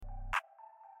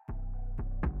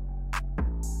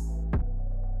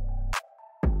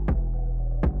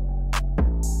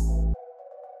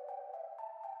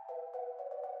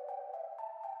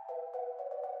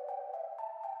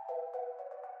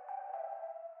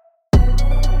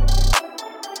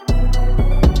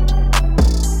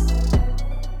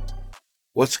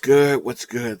What's good? What's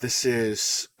good? This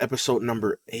is episode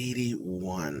number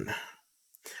 81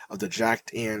 of the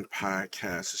Jacked In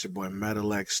podcast. It's your boy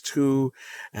Metalex2,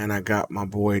 and I got my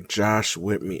boy Josh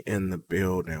with me in the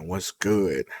building. What's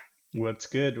good? What's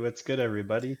good? What's good,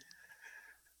 everybody?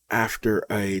 After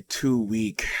a 2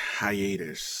 week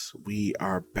hiatus, we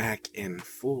are back in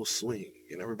full swing,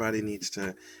 and everybody needs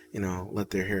to, let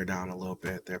their hair down a little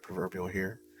bit, their proverbial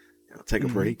hair, take a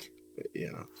hmm break,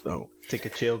 so. Take a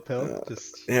chill pill. Uh,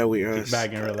 Just yeah, we are. kick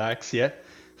back and relax. Yeah.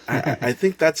 I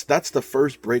think that's the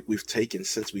first break we've taken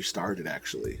since we started.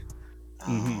 Actually,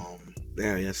 hmm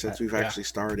yeah. Since we've yeah. actually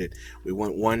started, we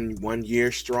went one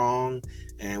year strong,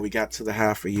 and we got to the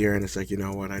half a year, and it's like, you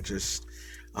know what, we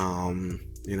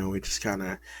just kind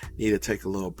of need to take a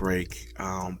little break.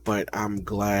 But I'm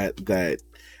glad that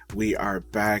we are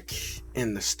back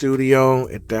in the studio.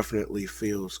 It definitely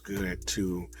feels good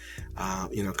to,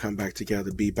 come back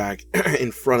together, be back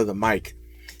in front of the mic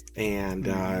and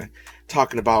hmm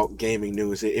talking about gaming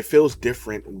news. It feels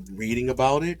different reading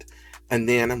about it, and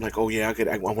then I'm like, oh yeah, I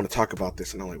want to talk about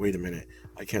this, and I'm like, wait a minute,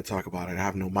 I can't talk about it. I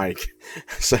have no mic,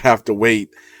 so I have to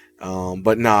wait.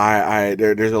 But no,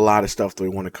 there's a lot of stuff that we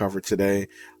want to cover today,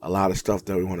 a lot of stuff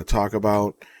that we want to talk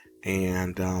about,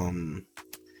 and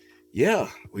yeah,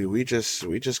 we just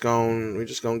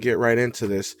gonna get right into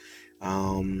this.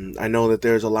 I know that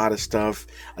there's a lot of stuff.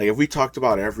 Like if we talked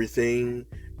about everything,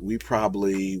 we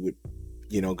probably would,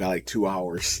 got like 2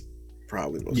 hours,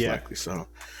 probably most Yeah. likely. So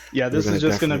Yeah. we're This gonna is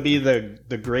just gonna be definitely,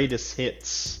 the greatest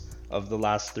hits of the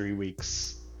last 3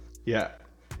 weeks. Yeah.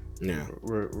 yeah,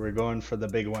 We're going for the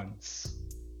big ones,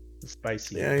 the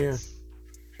spicy yeah. hits.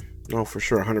 No, for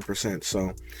sure, 100%.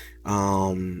 So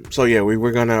yeah,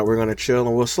 we're gonna chill,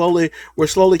 and we'll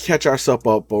slowly catch ourselves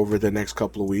up over the next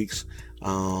couple of weeks,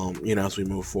 as we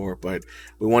move forward. But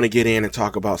we want to get in and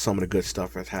talk about some of the good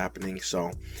stuff that's happening.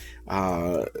 So,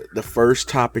 the first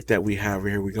topic that we have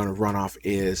here, we're gonna run off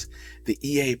is the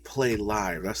EA Play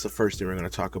Live. That's the first thing we're gonna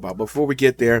talk about. Before we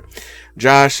get there,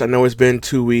 Josh, I know it's been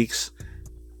 2 weeks.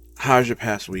 How's your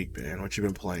past week been? What you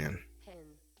been playing?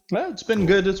 Well, it's been Cool.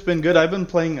 good. It's been good. I've been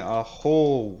playing a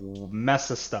whole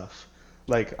mess of stuff.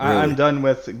 Like I'm Really? done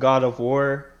with God of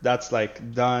War. That's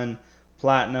like done.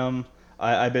 Platinum.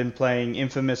 I've been playing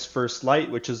Infamous First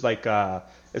Light, which is like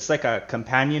it's like a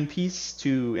companion piece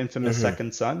to Infamous Mm-hmm.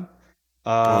 Second Son.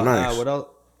 Oh, nice. What else?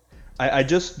 I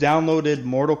just downloaded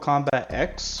Mortal Kombat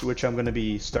X, which I'm gonna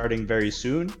be starting very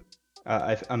soon.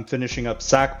 I'm finishing up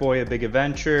Sackboy: A Big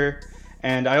Adventure,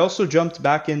 and I also jumped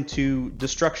back into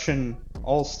Destruction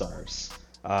All Stars.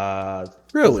 Because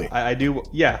Really? I do,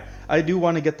 yeah, I do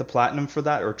want to get the platinum for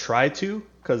that or try to,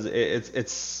 because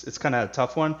it's kind of a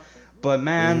tough one. But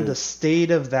man, Mm-hmm. the state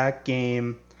of that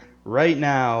game right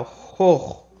now,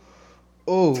 oh,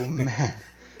 oh man,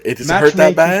 It does it hurt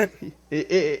that matchmaking bad?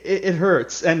 it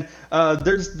hurts. And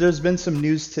there's been some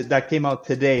news that came out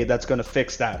today that's going to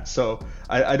fix that, so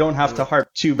I don't have to Mm.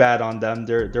 harp too bad on them.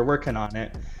 They're working on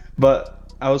it.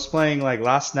 But I was playing like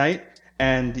last night,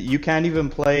 and you can't even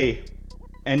play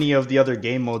any of the other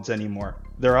game modes anymore.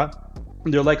 They're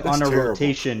like That's on a terrible.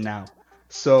 rotation now.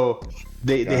 So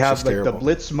they Gosh, that's have like the terrible.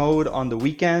 blitz mode on the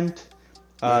weekend.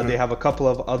 Hmm. They have a couple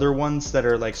of other ones that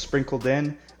are like sprinkled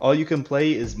in. All you can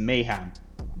play is Mayhem,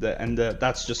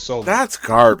 that's just solo. That's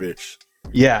garbage.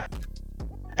 Yeah,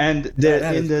 and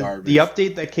That is the garbage.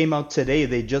 update that came out today,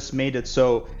 they just made it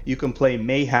so you can play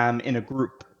Mayhem in a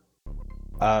group.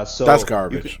 That's So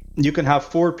garbage. you can have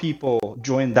 4 people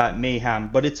join that Mayhem,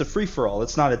 but it's a free for all.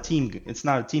 It's not a team. It's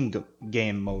not a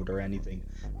game mode or anything.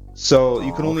 So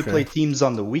you can Oh, only play okay. teams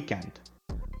on the weekend.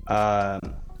 Um,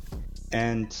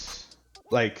 and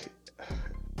like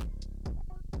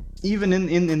even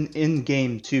in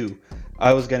game too,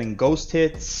 I was getting ghost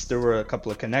hits. There were a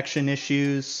couple of connection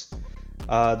issues.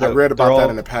 I read They're about that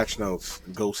in the all patch notes.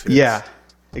 Ghost hits. yeah,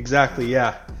 exactly,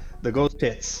 yeah. The ghost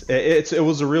hits. It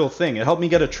was a real thing. It helped me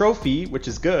get a trophy, which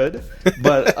is good.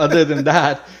 But other than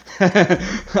that,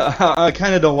 I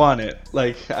kind of don't want it.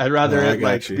 Like I'd No, rather I it got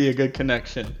like you. be a good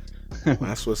connection.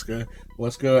 That's what's good.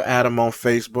 What's good, Adam on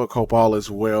Facebook? Hope all is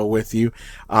well with you.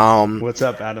 Um, What's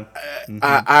up, Adam?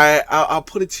 I, hmm I'll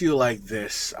put it to you like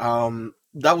this.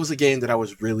 That was a game that I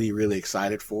was really, really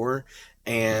excited for,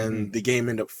 and hmm the game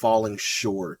ended up falling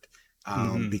short.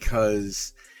 hmm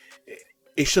Because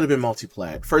it should have been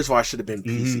multi-plat. First of all, it should have been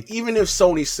PC. hmm Even if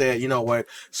Sony said, you know what,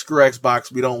 screw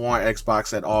Xbox, we don't want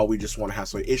Xbox at all. We just want to have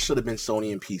Sony. It should have been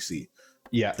Sony and PC.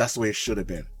 Yeah, That's the way it should have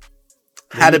been.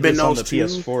 they Had it need been this on those the two,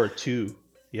 PS4 too.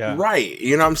 Yeah. right?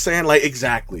 You know what I'm saying? Like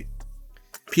exactly.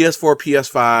 PS4,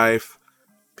 PS5,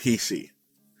 PC.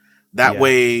 That Yeah.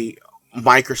 way,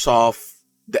 Microsoft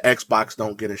the Xbox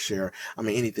don't get a share. I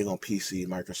mean, anything on PC,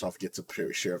 Microsoft gets a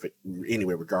fair share of it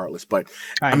anyway, regardless. But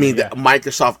I mean, the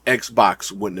Microsoft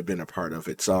Xbox wouldn't have been a part of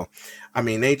it. So, I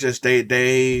mean, they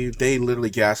literally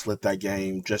gaslit that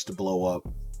game just to blow up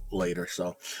later.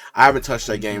 So, I haven't touched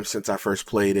that game since I first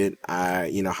played it. I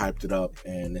hyped it up,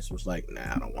 and this was like,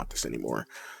 nah, I don't want this anymore.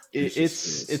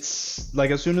 It's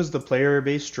like as soon as the player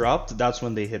base dropped, that's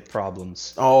when they hit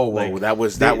problems. Oh, well, that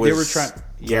was they were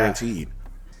guaranteed.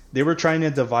 They were trying to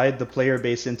divide the player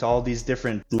base into all these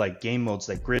different like game modes,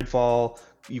 like Gridfall.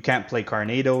 You can't play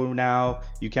Carnado now.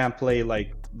 You can't play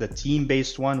like the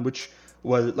team-based one, which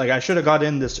was like I should have got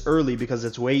in this early because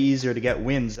it's way easier to get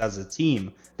wins as a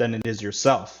team than it is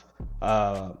yourself.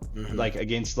 Like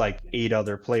against like 8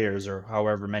 other players or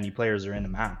however many players are in a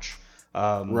match.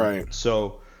 Right.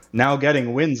 So now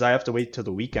getting wins, I have to wait till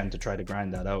the weekend to try to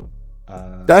grind that out.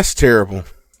 That's terrible.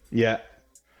 Yeah,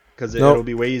 because it'll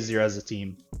be way easier as a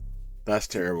team. That's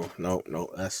terrible. No,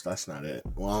 that's not it.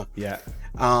 Well, yeah.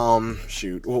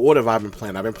 Shoot. Well, what have I been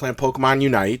playing? I've been playing Pokemon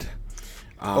Unite.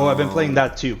 I've been playing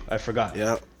that too. I forgot.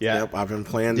 Yep. I've been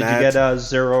playing that. Did you get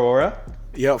Zeraora?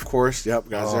 Yeah, of course. Yep,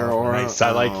 got Zeraora. Nice.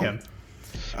 I like him.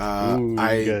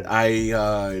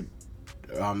 I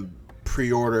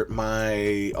pre-ordered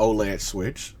my OLED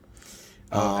Switch.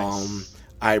 Nice.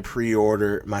 I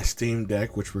pre-ordered my Steam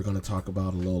Deck, which we're going to talk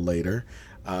about a little later.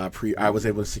 I was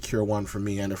able to secure one for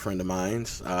me and a friend of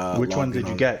mine's. Which one did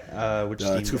you get? Which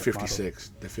the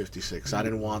 256, the 56. I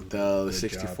didn't want the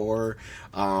 64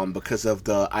 because of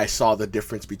I saw the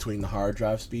difference between the hard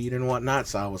drive speed and whatnot.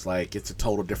 So I was like, it's a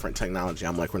total different technology.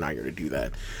 I'm like, we're not going to do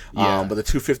that. But the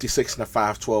 256 and the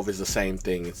 512 is the same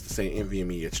thing. It's the same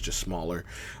NVMe. It's just smaller.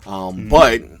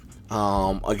 But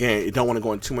again, you don't want to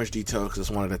go into too much detail because it's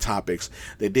one of the topics.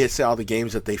 They did say all the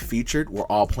games that they featured were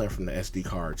all playing from the SD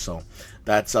card, so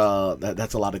that's a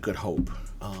lot of good hope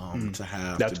to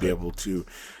have to be able to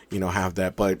have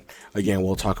that. But again,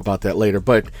 we'll talk about that later.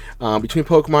 But between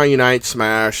Pokemon Unite,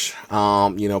 Smash,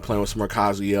 playing with some more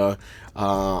Kazuya,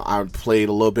 I played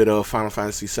a little bit of Final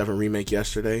Fantasy VII Remake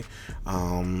yesterday.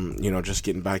 Just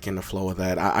getting back in the flow of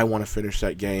that. I want to finish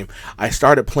that game. I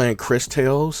started playing Cris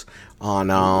Tales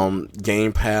on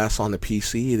Game Pass on the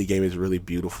PC. The game is really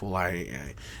beautiful.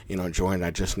 I enjoying it.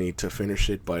 I just need to finish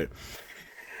it, but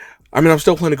I mean, I'm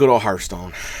still playing a good old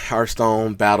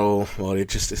Hearthstone Battle. Well, it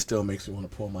still makes me want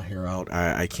to pull my hair out.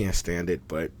 I can't stand it,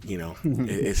 but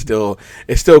it's still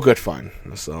good fun.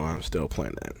 So I'm still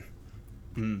playing that.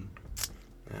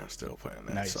 Yeah, I'm still playing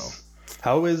that. Nice. So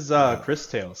how is Cris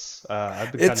Tales?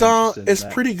 I've been it's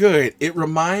pretty good. It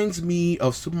reminds me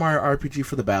of Super Mario RPG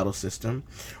for the battle system,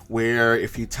 where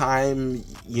if you time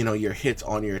your hits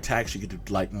on your attacks, you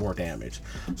get like more damage.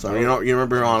 So you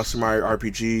remember on Super Mario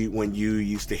RPG when you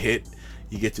used to hit,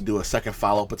 you get to do a second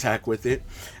follow-up attack with it.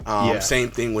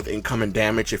 Same thing with incoming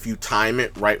damage. If you time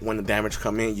it right when the damage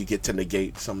come in, you get to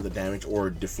negate some of the damage or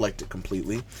deflect it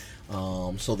completely.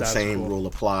 So the same rule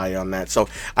apply on that. So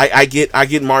I get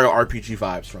Mario RPG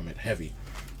vibes from it. Heavy.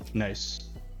 Nice.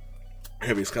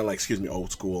 Heavy. It's kind of like,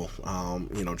 old school,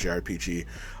 JRPG.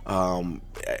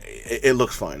 It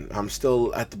looks fun. I'm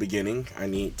still at the beginning. I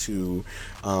need to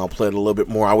play it a little bit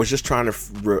more. I was just trying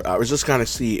to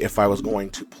see if I was going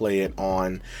to play it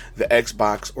on the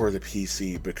Xbox or the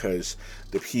PC, because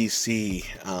the PC,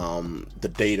 the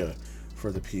data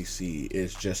for the PC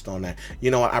is just on that.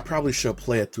 I probably should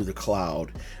play it through the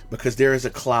cloud, because there is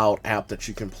a cloud app that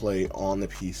you can play on the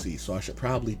PC. So I should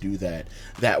probably do that.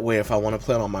 That way, if I want to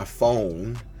play it on my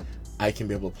phone, I can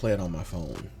be able to play it on my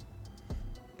phone.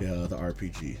 The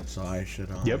RPG. So I should.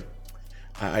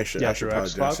 I should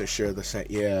probably share the same.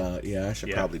 Yeah. I should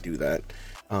probably do that.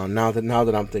 Now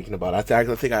that I'm thinking about it,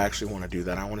 I think I actually want to do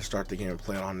that. I want to start the game and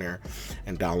play it on there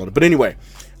and download it. But anyway,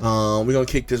 we're going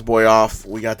to kick this boy off.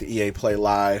 We got the EA Play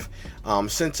Live.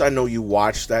 Since I know you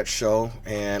watched that show,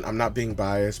 and I'm not being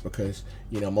biased because,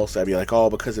 most of that be like, oh,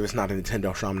 because if it's not a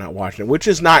Nintendo show, I'm not watching it, which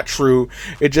is not true.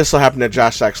 It just so happened that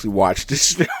Josh actually watched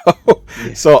this show.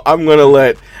 Yeah. So I'm going to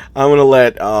let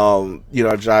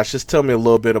Josh, just tell me a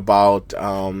little bit about,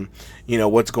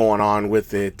 what's going on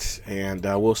with it, and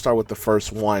we'll start with the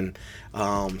first one.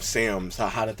 Sam's,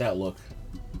 how did that look?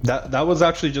 That was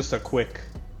actually just a quick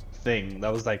thing.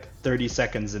 That was like 30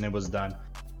 seconds and it was done.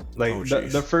 Like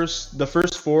the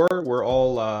first 4 were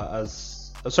all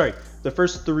the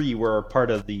first 3 were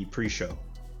part of the pre-show.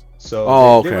 So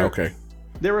okay.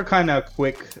 They were kind of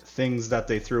quick things that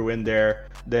they threw in there.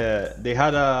 They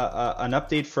had an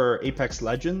update for Apex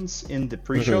Legends in the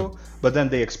pre-show, but then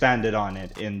they expanded on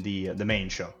it in the main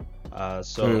show.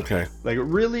 Like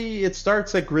really, it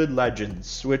starts like Grid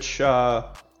Legends, which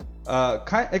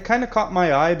It kind of caught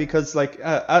my eye because like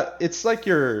it's like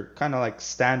your kind of like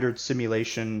standard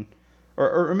simulation,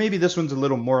 or maybe this one's a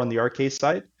little more on the arcade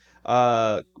side,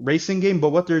 racing game. But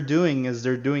what they're doing is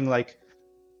they're doing like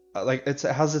it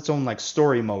has its own like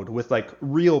story mode with like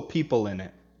real people in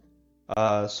it.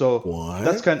 So What?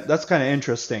 that's kind of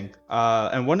interesting.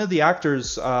 And one of the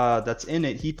actors that's in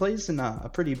it, he plays in a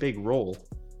pretty big role.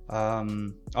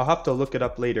 I'll have to look it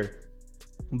up later,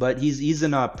 but he's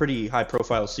in a pretty high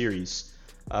profile series.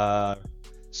 Uh,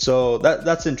 so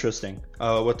that's interesting.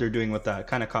 What they're doing with that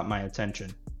kind of caught my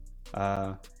attention.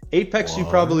 Uh, Apex, you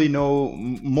What? probably know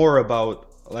more about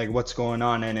like what's going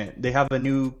on in it. They have a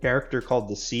new character called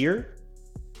the Seer,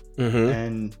 Mm-hmm.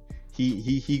 and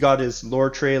he got his lore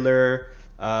trailer.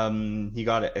 He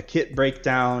got a kit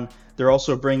breakdown. They're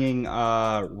also bringing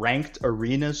ranked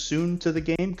arenas soon to the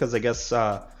game because I guess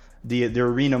the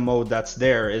arena mode that's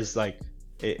there is like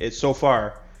it's so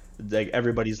far like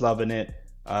everybody's loving it,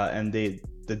 and the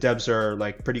devs are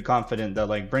like pretty confident that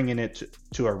like bringing it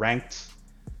to a ranked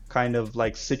kind of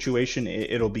like situation,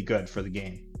 it'll be good for the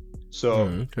game.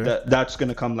 So Okay. that's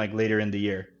gonna come like later in the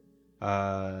year.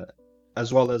 Uh,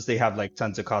 as well as they have like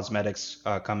tons of cosmetics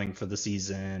coming for the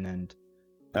season,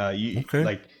 and you Okay.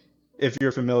 like if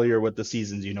you're familiar with the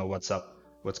seasons, you know what's up,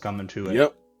 what's coming to it.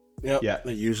 Yep. Yep. Yeah.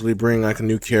 They usually bring like a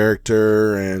new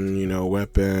character and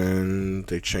weapon.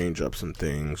 They change up some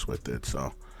things with it.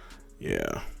 So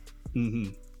yeah. hmm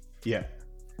Yeah.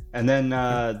 And then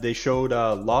they showed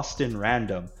Lost in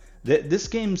Random. This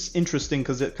game's interesting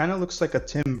because it kind of looks like a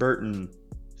Tim Burton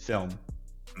film.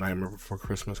 Nightmare Before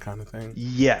Christmas kind of thing.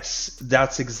 Yes,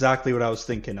 that's exactly what I was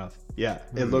thinking of. Yeah,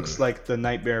 it Hmm. looks like the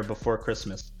Nightmare Before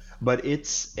Christmas, but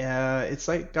it's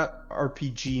like got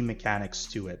RPG mechanics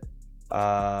to it.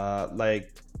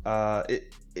 Like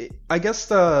I guess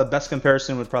the best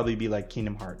comparison would probably be like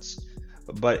Kingdom Hearts,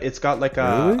 but it's got like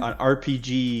Really? an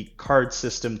RPG card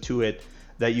system to it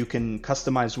that you can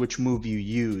customize which move you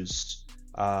use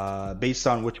based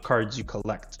on which cards you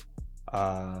collect.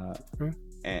 Uh, Hmm.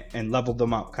 and level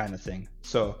them up kind of thing.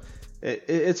 So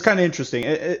it's kind of interesting.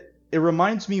 It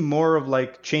reminds me more of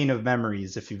like Chain of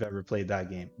Memories if you've ever played that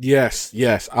game. Yes.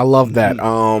 Yes. I love that.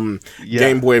 hmm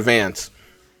Game Yeah, Boy Advance.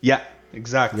 yeah,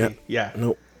 Yep. exactly. Yeah,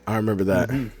 Nope. I remember that.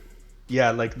 hmm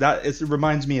yeah, like that. It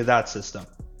reminds me of that system.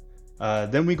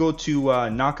 Then we go to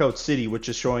Knockout City, which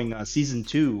is showing season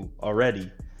 2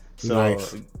 already. So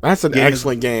Nice. That's an game is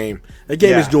excellent game. That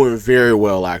game is yeah, doing very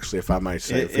well, actually, if I might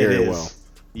say. it Very well. is.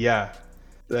 Yeah,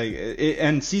 like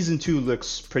and season 2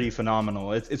 looks pretty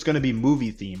phenomenal. It's going to be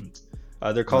movie themed.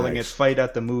 They're calling it Nice. Fight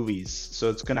at the Movies, so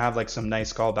it's going to have like some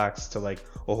nice callbacks to like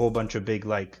a whole bunch of big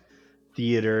like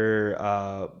theater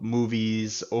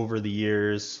movies over the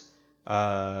years.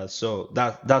 So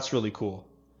that's really cool.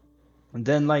 And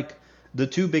then like the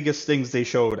two biggest things they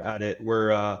showed at it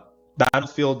were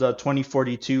Battlefield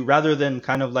 2042. Rather than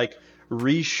kind of like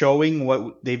re-showing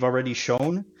what they've already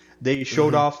shown, they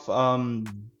showed Hmm. off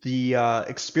the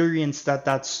experience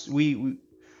that's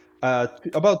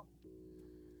about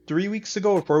 3 weeks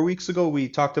ago or 4 weeks ago we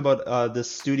talked about this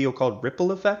studio called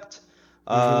Ripple Effect,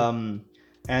 Hmm. um,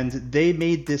 and they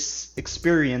made this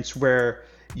experience where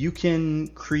you can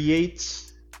create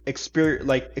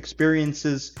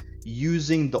experiences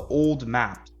using the old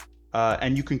map,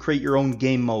 and you can create your own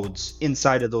game modes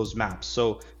inside of those maps.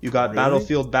 So you got Really?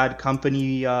 Battlefield Bad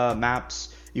Company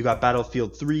maps, you got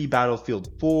Battlefield 3, Battlefield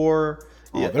 4.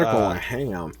 Oh, Yeah, they're going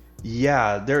ham.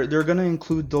 yeah, they're gonna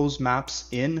include those maps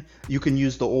in. You can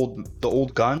use the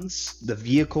old guns, the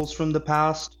vehicles from the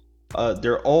past.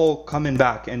 They're all coming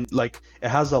back, and like it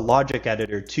has a logic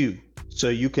editor too, so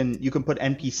you can put Hmm.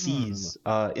 NPCs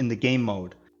in the game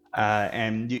mode,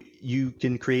 and you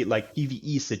can create like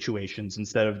PvE situations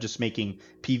instead of just making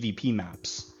PvP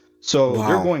maps. So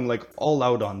they're Wow. going like all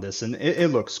out on this, and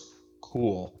it looks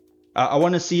cool. I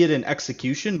want to see it in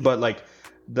execution, but like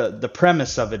the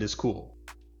premise of it is cool.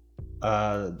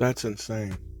 Uh, That's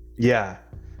insane. yeah.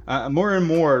 More and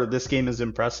more, this game is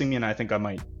impressing me, and I think I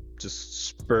might just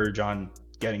spurge on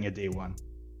getting a day one.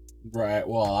 Right.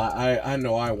 Well, I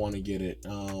know I want to get it.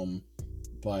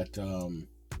 But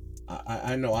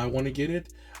I know I want to get it.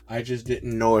 I just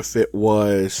didn't know if it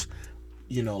was,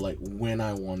 like when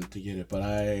I wanted to get it. But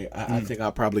I Mm, think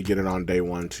I'll probably get it on day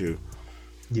one too.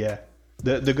 yeah.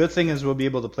 The good thing is we'll be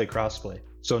able to play crossplay.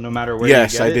 So no matter where you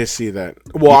Yes, get I it, did see that.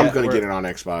 Well, I'm yeah, gonna get it on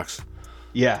Xbox.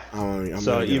 yeah. I'm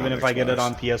So gonna get it even on if I get it Xbox.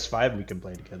 on PS5, we can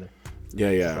play together.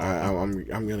 Yeah, yeah. So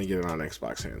I'm gonna get it on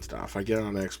Xbox and stuff. If I get it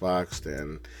on Xbox,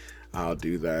 then I'll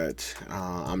do that.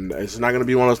 It's not gonna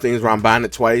be one of those things where I'm buying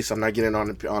it twice. I'm not getting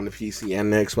it on the PC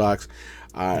and the Xbox.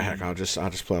 Heck, mhm. I'll just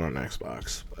play it on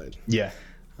Xbox. But Yeah.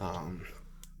 um,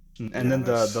 And then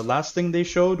the Yes. last thing they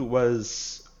showed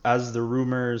was, as the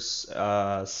rumors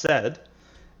said,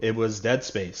 it was Dead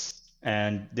Space,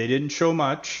 and they didn't show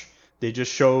much. They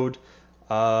just showed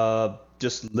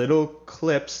just little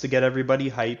clips to get everybody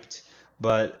hyped.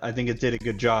 But I think it did a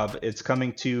good job. It's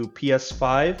coming to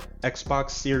PS5,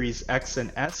 Xbox Series X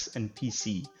and S, and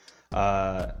PC.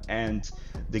 And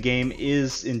the game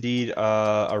is indeed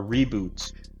a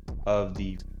reboot of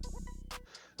the.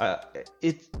 Uh,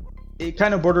 it it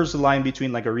kind of borders the line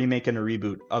between like a remake and a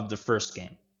reboot of the first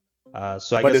game.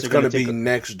 So I But guess it's they're gonna gonna take be a,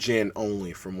 next gen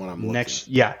only, from what I'm looking. next,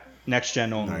 yeah, next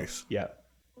gen only. Nice. Yeah,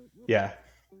 yeah.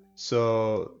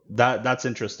 So that's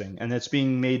interesting, and it's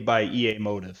being made by EA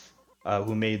Motive,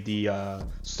 who made the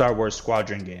Star Wars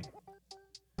Squadron game.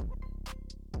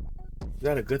 Is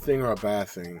that a good thing or a bad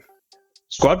thing?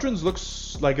 Squadrons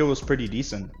looks like it was pretty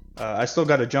decent. I still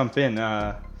got to jump in.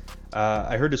 I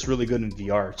heard it's really good in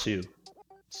VR too.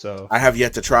 So I have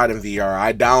yet to try it in VR.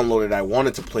 I downloaded. I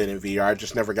wanted to play it in VR. I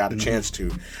just never got a mhm. chance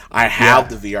to. I have Yeah,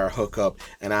 the VR hookup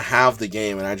and I have the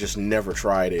game, and I just never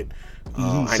tried it.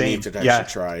 I need same. to actually Yeah,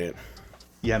 try it.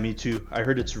 yeah, me too. I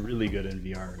heard it's really good in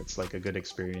VR. It's like a good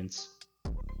experience.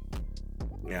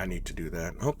 Yeah, I need to do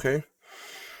that. Okay.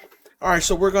 All right,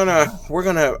 so we're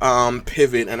gonna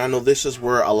pivot, and I know this is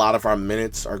where a lot of our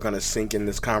minutes are gonna sink in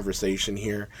this conversation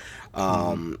here.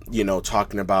 Hmm.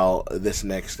 Talking about this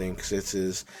next thing, because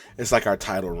it's like our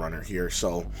title runner here.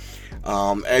 So,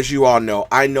 as you all know,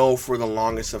 I know for the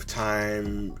longest of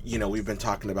time, we've been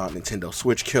talking about Nintendo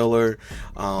Switch Killer.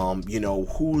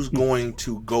 Who's going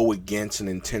to go against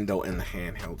Nintendo in the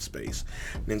handheld space?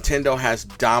 Nintendo has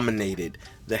dominated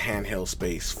the handheld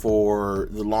space for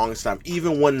the longest time.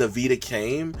 Even when the Vita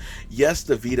came, yes,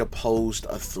 the Vita posed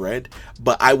a threat,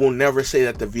 but I will never say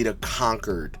that the Vita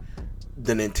conquered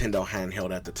the Nintendo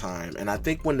handheld at the time. And I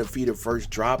think when the Vita first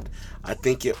dropped, I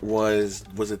think it was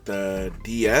it the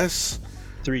DS,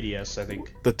 3DS, I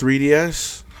think. the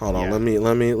 3DS. Hold on, Yeah, let me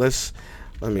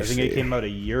I think it see. came out a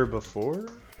year before,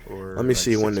 Let or me like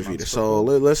see when the six Vita. months So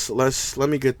before. let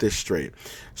me get this straight.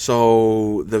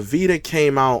 So the Vita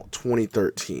came out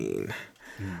 2013.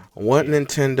 Mm. What Yeah.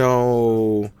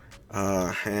 Nintendo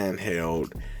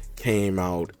handheld came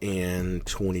out in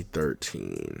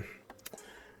 2013?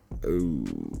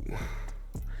 Ooh.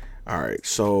 All right.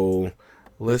 So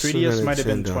The listen to 3DS might have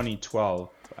been Nintendo. 2012,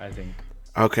 I think.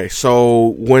 Okay. So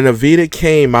when the Vita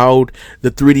came out,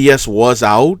 the 3DS was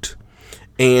out,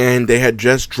 and they had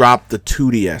just dropped the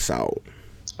 2DS out.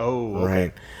 Oh, okay.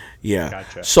 Right. Yeah.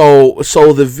 Gotcha. So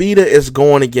the Vita is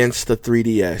going against the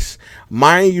 3DS.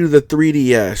 Mind you, the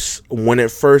 3DS, when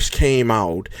it first came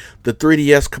out, the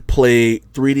 3DS could play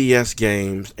 3DS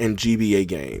games and GBA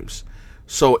games.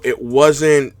 So it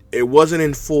wasn't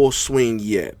in full swing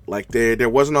yet. Like there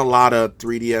wasn't a lot of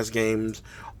 3DS games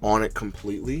on it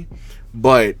completely,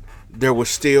 but there was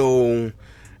still,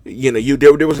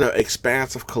 there was an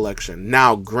expansive collection.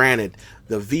 Now, granted,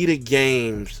 the Vita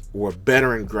games were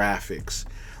better in graphics,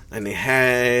 and they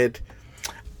had.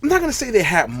 I'm not gonna say they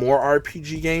had more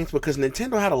RPG games, because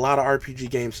Nintendo had a lot of RPG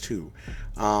games too.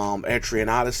 Etrian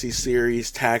Odyssey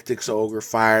series, Tactics Ogre,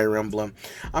 Fire Emblem.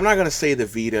 I'm not gonna say the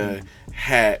Vita Mm.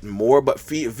 had more, but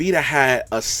Vita had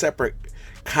a separate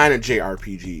kind of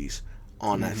JRPGs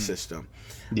on that Hmm. system.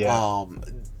 Yeah. Um,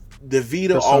 the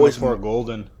Vita Persona always. 4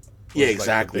 Golden Yeah, was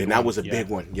like the exactly, big and that one. was a Yeah. big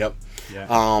one. Yep. Yeah.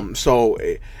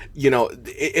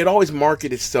 It always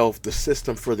marketed itself the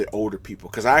system for the older people,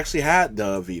 because I actually had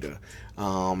the Vita.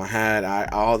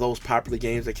 All those popular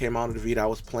games that came out of the Vita. I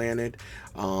was playing it.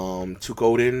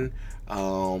 Tukoden,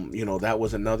 that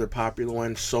was another popular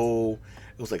one.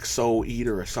 It was like Soul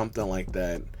Eater or something like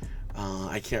that.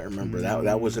 I can't remember.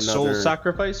 That was Soul another.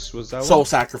 Sacrifice, was that Soul one?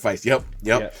 Sacrifice. Yep,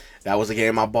 yep. Yeah. That was a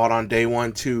game I bought on day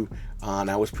one too. And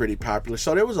that was pretty popular.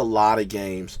 So there was a lot of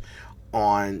games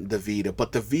on the Vita,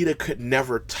 but the Vita could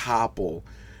never topple,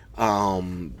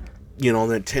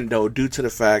 Nintendo, due to the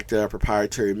fact that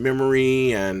proprietary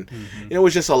memory, and Hmm. it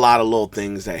was just a lot of little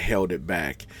things that held it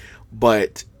back.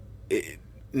 But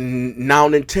now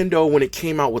Nintendo, when it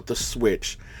came out with the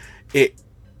Switch, it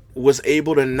was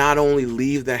able to not only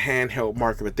leave the handheld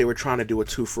market, but they were trying to do a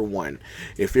 2-for-1.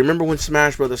 If you remember when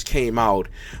Smash Brothers came out,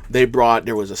 there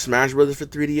was a Smash Brothers for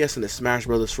 3DS and a Smash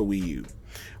Brothers for Wii U,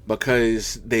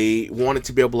 because they wanted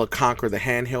to be able to conquer the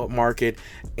handheld market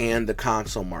and the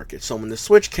console market. So when the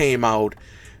Switch came out,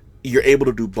 you're able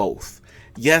to do both.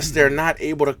 Yes, they're not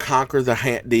able to conquer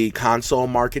the console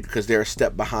market, because they're a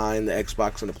step behind the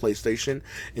Xbox and the PlayStation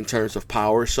in terms of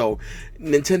power. So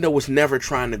Nintendo was never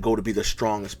trying to go to be the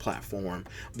strongest platform,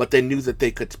 but they knew that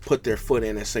they could put their foot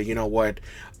in and say, you know what,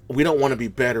 we don't want to be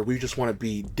better, we just want to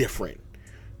be different.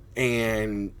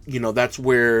 and that's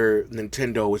where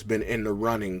Nintendo has been in the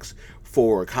runnings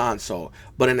for a console.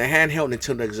 But in the handheld,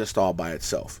 Nintendo exists all by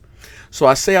itself. So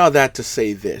I say all that to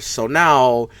say this. So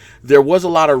now there was a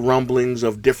lot of rumblings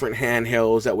of different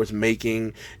handhelds that was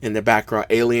making in the background.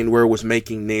 Alienware was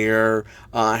making their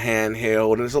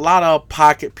handheld, and there's a lot of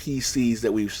pocket PCs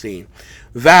that we've seen.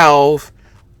 Valve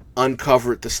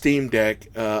uncovered the Steam Deck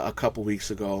a couple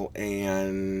weeks ago,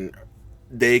 and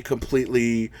they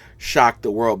completely shocked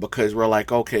the world, because we're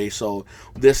like, okay, so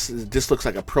this looks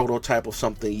like a prototype of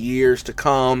something years to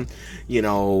come.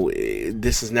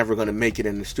 This is never going to make it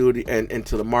in the studio and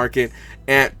into the market.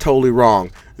 And totally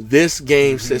wrong. This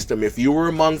game system, if you were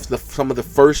among some of the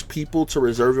first people to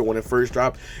reserve it when it first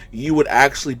dropped, you would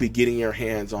actually be getting your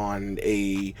hands on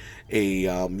a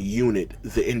unit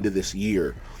the end of this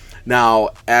year.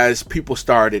 Now, as people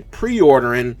started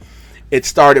pre-ordering, it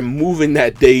started moving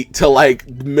that date to like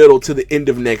middle to the end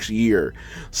of next year.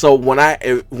 So when I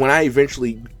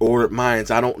eventually ordered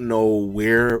mines, I don't know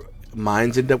where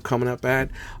mines end up coming up at.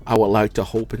 I would like to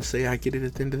hope and say I get it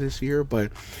at the end of this year,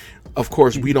 but of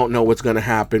course we don't know what's going to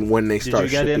happen when they start.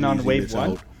 Did you get in on wave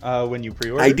 1 when you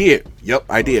pre-ordered? I did. Yep,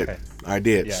 I did. Okay. I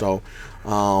did. Yeah. So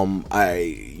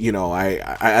I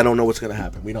don't know what's going to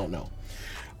happen. We don't know.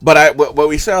 But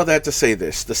we say all that to say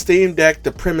this. The Steam Deck,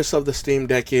 the premise of the Steam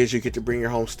Deck is you get to bring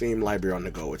your home Steam library on the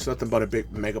go. It's nothing but a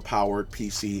big mega-powered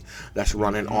PC that's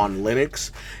running on Linux.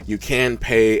 You can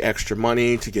pay extra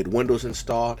money to get Windows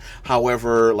installed.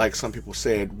 However, like some people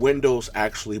said, Windows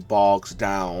actually bogs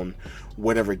down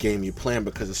whatever game you plan,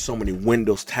 because there's so many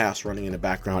Windows tasks running in the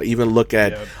background. Even look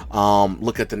at the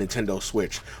Nintendo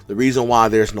Switch. The reason why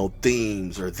there's no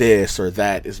themes or this or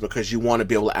that is because you want to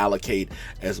be able to allocate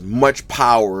as much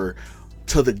power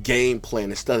to the game plan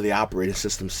instead of the operating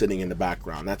system sitting in the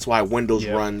background. That's why Windows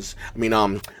runs.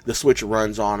 The Switch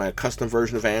runs on a custom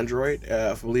version of Android,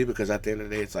 I believe, because at the end of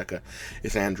the day,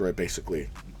 it's Android basically.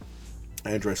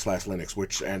 Android/Linux,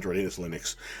 which Android is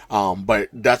Linux, but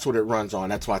that's what it runs on.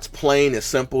 That's why it's plain, it's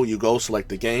simple. You go select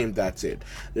the game, that's it.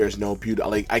 There's no beauty.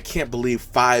 Like, I can't believe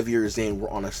 5 years in we're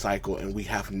on a cycle and we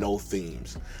have no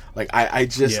themes. Like, I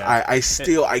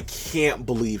can't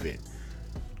believe it.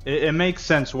 It makes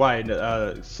sense why,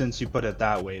 since you put it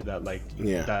that way,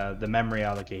 that the memory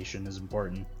allocation is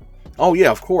important. Oh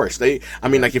yeah, of course.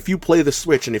 If you play the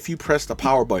Switch and if you press the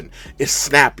power button, it's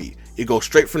snappy. It goes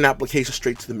straight from the application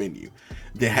straight to the menu.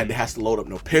 It has to load up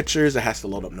no pictures. It has to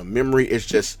load up no memory. It's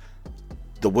just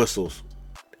the whistles,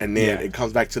 and then it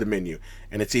comes back to the menu,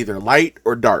 and it's either light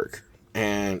or dark,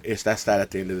 and that's that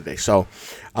at the end of the day. So,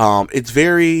 it's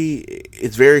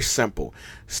very simple.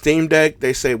 Steam Deck,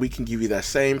 they say we can give you that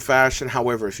same fashion.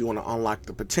 However, if you want to unlock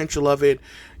the potential of it,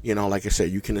 like I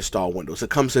said, you can install Windows. It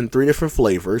comes in 3 different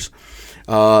flavors.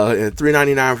 A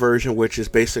 $3.99 version, which is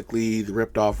basically the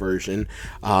ripped off version,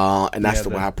 and that's the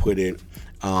way I put it.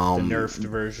 The nerfed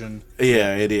version.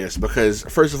 Yeah, it is, because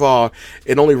first of all,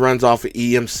 it only runs off of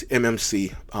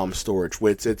MMC storage,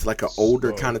 which it's like an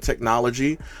older kind of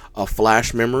technology of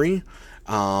flash memory,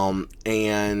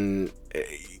 and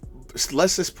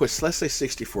let's say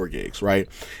 64 gigs, right?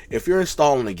 If you're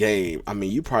installing a game,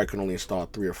 you probably can only install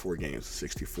 3 or 4 games at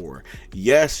 64.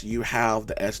 Yes, you have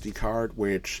the SD card,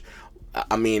 which,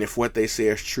 if what they say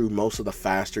is true, most of the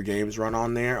faster games run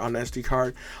on there on the SD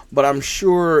card, but I'm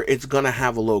sure it's going to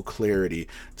have a little clarity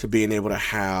to being able to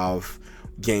have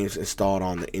games installed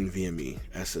on the NVMe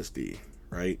SSD,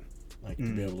 right? To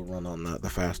be able to run on the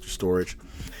faster storage.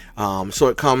 So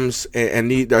it comes,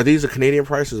 and are these the Canadian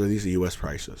prices or are these the US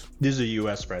prices? These are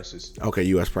US prices. Okay,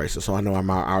 US prices. So I know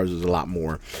ours is a lot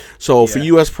more. So for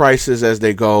US prices as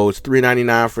they go, it's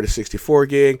 $3.99 for the 64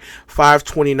 gig,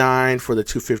 $5.29 for the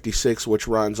 256, which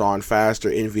runs on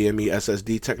faster NVMe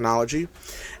SSD technology,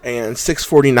 and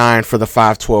 $6.49 for the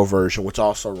 512 version, which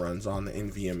also runs on the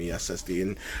NVMe SSD.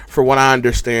 And for what I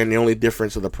understand, the only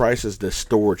difference of the price is the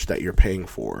storage that you're paying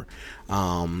for.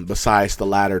 Besides the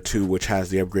latter two, which has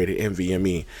the upgraded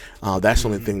NVMe, that's the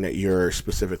only thing that you're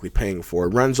specifically paying for. It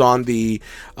runs on the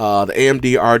AMD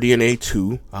RDNA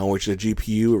 2, which is a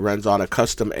GPU. It runs on a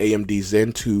custom AMD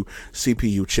Zen 2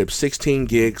 CPU chip, 16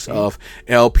 gigs of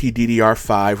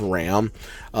LPDDR5 RAM.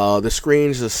 The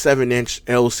screen is a 7-inch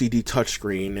LCD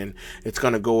touchscreen, and it's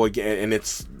going to go again, and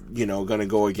it's going to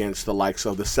go against the likes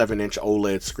of the 7-inch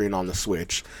OLED screen on the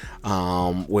Switch,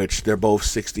 which they're both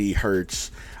 60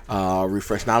 hertz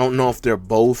refresh. Now, I don't know if they're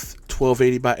both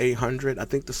 1280 by 800. I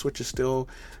think the Switch is still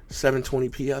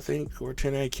 720p, I think, or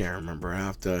 1080. I can't remember. I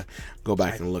have to go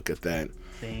back and look at that.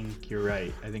 I think you're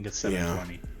right. I think it's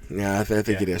 720. Yeah, I think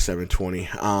Yeah. it is 720.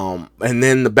 And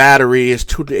then the battery is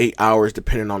 2 to 8 hours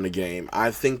depending on the game.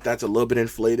 I think that's a little bit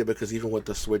inflated because even with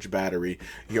the Switch battery,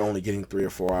 you're only getting 3 or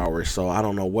 4 hours. So I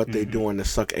don't know what they're doing to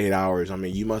suck 8 hours. I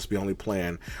mean, you must be only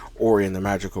playing Ori and the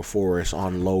Magical Forest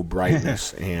on low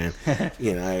brightness, and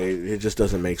it just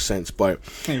doesn't make sense. But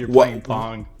You're what playing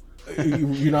Pong.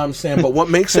 you know what I'm saying? But what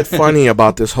makes it funny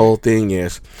about this whole thing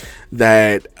is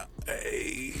that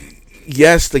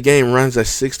yes, the game runs at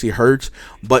 60 hertz,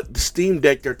 but the Steam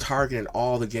Deck, they're targeting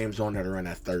all the games on there to run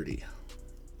at 30.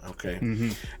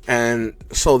 Okay. And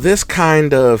so this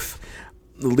kind of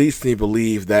leads me to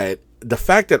believe that the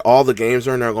fact that all the games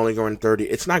are in there are only going 30,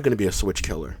 it's not going to be a Switch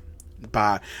killer.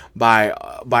 By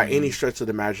any stretch of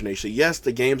the imagination. Yes,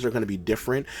 the games are going to be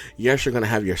different. Yes, you're going to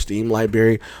have your Steam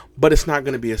library, but it's not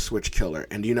going to be a Switch killer.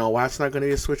 And do you know why it's not going to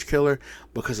be a Switch killer?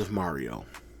 Because of Mario.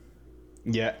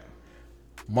 Yeah.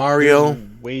 Mario,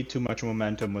 Way too much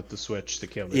momentum with the Switch to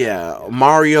kill it. yeah,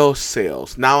 Mario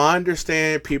sales. Now I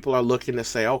understand people are looking to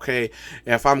say, okay,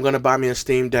 if I'm gonna buy me a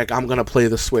Steam Deck, I'm gonna play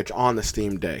the Switch on the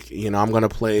Steam Deck. I'm gonna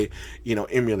play,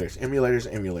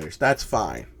 emulators. That's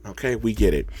fine. Okay, we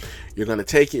get it. You're gonna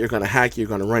take it, you're gonna hack it, you're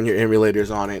gonna run your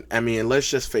emulators on it. I mean, let's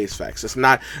just face facts. It's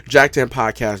not Jack Den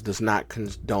Podcast does not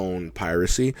condone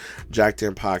piracy. Jack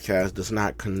Den Podcast does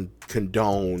not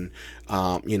condone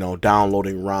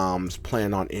downloading ROMs,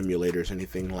 playing on emulators,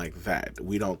 anything like that.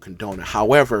 We don't condone it.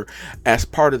 However, as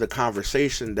part of the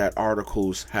conversation that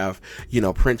articles have,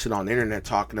 printed on the internet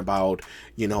talking about,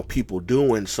 people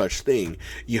doing such thing,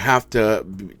 you have to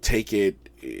take it.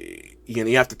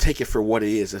 You have to take it for what it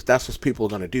is. If that's what people are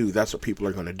going to do, that's what people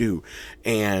are going to do.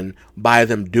 And by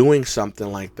them doing something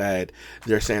like that,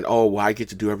 they're saying, oh, well, I get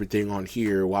to do everything on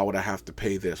here. Why would I have to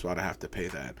pay this? Why would I have to pay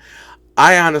that?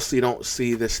 I honestly don't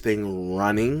see this thing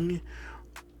running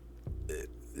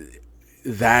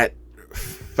that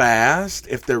fast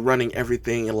if they're running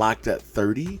everything locked at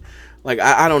 30. Like,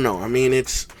 I don't know. I mean,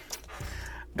 it's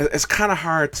kind of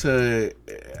hard to,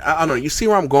 I don't know. You see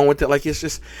where I'm going with it? Like, it's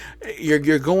just,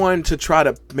 you're going to try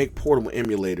to make portable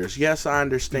emulators. Yes, I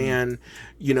understand,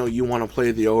 you want to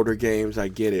play the older games. I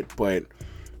get it. But,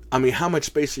 I mean, how much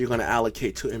space are you going to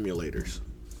allocate to emulators?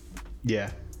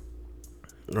 Yeah.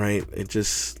 Right? It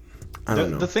just, I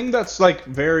don't know. The thing that's, like,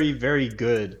 very, very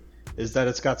good is that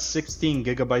it's got 16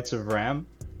 gigabytes of RAM.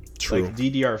 True. Like,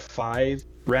 DDR5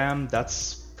 RAM,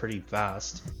 that's pretty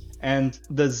fast. And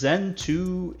the Zen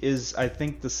 2 is, I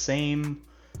think, the same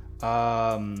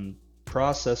processor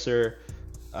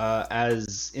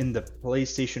as in the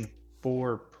PlayStation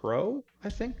 4 Pro, I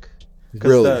think. Because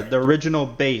Really? the original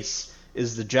base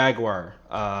is the Jaguar,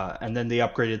 and then they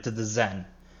upgraded to the Zen.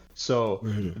 So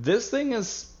this thing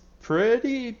is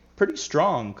pretty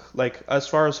strong. Like, as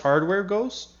far as hardware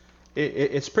goes,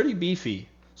 it's pretty beefy.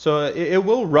 So it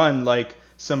will run like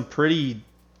some pretty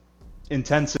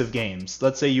intensive games.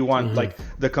 Let's say you want like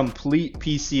the complete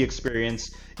PC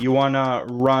experience. You want to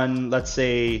run, let's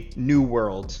say, New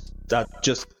World, that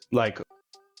just like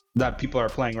that people are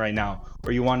playing right now,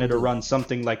 or you wanted to run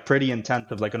something like pretty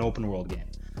intensive, like an open world game.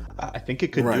 I think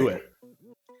it could do Right. it.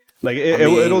 Like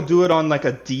it'll do it on like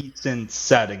a decent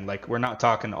setting. Like, we're not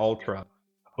talking ultra,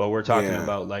 but we're talking Yeah.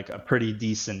 about like a pretty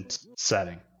decent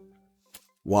setting.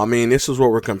 Well, I mean, this is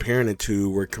what we're comparing it to.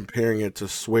 We're comparing it to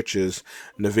Switch's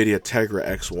NVIDIA Tegra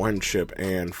X1 chip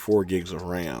and 4 gigs of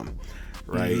RAM,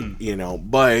 right?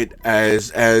 But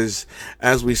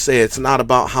as we say, it's not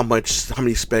about how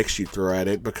many specs you throw at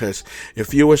it, because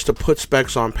if you was to put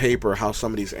specs on paper, how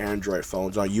some of these Android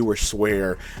phones are, you would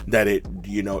swear that it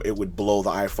would blow the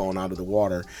iPhone out of the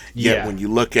water. Yet Yeah. when you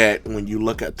look at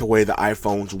the way the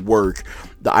iPhones work,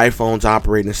 the iPhone's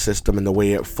operating system and the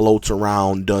way it floats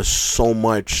around does so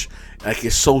much, like,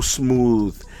 it's so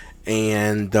smooth,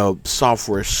 and the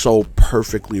software is so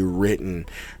perfectly written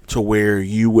to where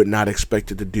you would not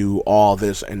expect it to do all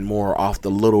this and more off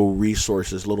the little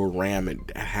resources, little RAM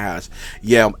it has.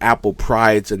 Yeah, Apple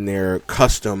prides in their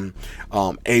custom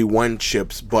A1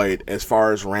 chips, but as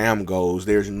far as RAM goes,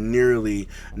 there's nearly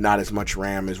not as much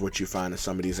RAM as what you find in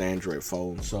some of these Android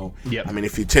phones. So, Yep. I mean,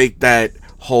 if you take that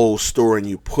whole story and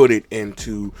you put it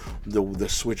into the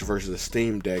Switch versus the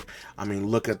Steam Deck, I mean,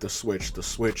 look at the Switch. The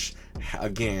Switch,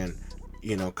 again,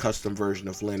 custom version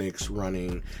of Linux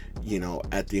running,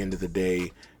 at the end of the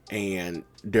day, and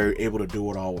they're able to do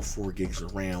it all with 4 gigs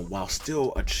of RAM while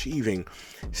still achieving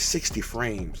 60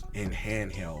 frames in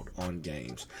handheld on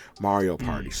games. Mario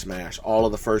Party, Smash, all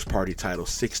of the first party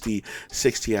titles, 60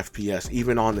 FPS,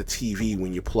 even on the TV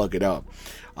when you plug it up.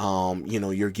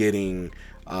 You're getting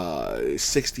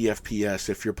 60 FPS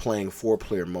if you're playing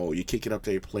 4-player mode. You kick it up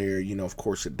to 8-player, of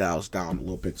course it dials down a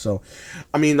little bit. So,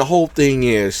 I mean, the whole thing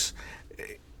is,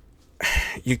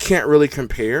 you can't really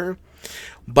compare.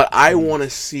 But I want to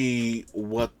see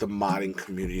what the modding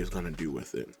community is going to do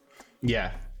with it.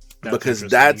 Yeah, because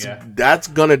that's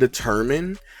going to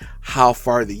determine how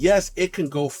far yes, it can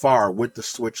go far with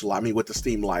the with the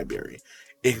Steam library.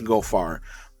 It can go far.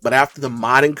 But after the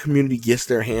modding community gets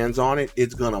their hands on it,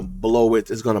 it's going to blow it.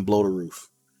 It's going to blow the roof.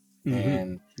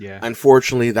 And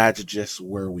unfortunately, that's just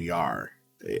where we are.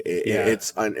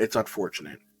 It's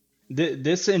unfortunate.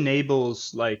 This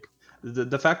enables like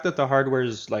the fact that the hardware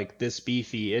is like this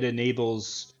beefy. It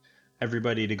enables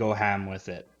everybody to go ham with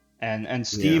it. And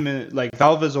Steam, like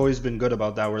Valve has always been good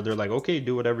about that, where they're like, okay,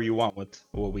 do whatever you want with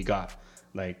what we got,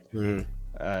 like,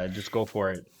 just go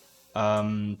for it.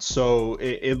 So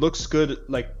it looks good,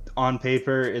 like on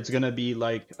paper. It's gonna be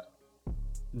like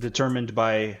determined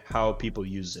by how people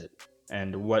use it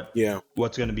and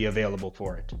what's gonna be available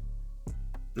for it.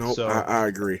 No, so, I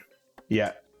agree.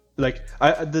 Yeah, like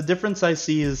the difference I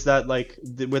see is that like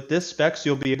with this specs,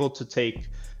 you'll be able to take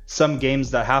some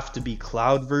games that have to be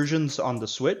cloud versions on the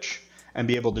Switch and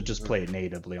be able to just play it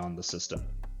natively on the system.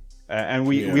 And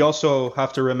we also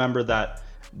have to remember that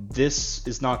this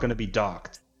is not going to be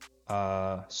docked.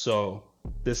 So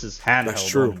this is handheld. That's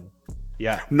true. Only.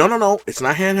 Yeah. No. It's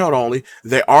not handheld only.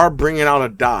 They are bringing out a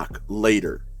dock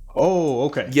later. Oh,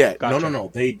 okay. Yeah. Gotcha.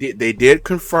 No. They did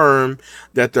confirm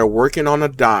that they're working on a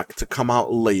dock to come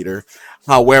out later.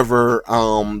 However,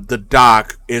 the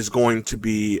dock is going to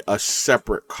be a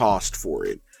separate cost for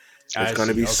it. It's going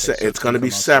to be it's going to be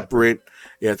separate.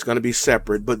 Yeah, it's going to be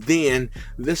separate. But then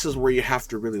this is where you have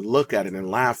to really look at it and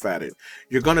laugh at it.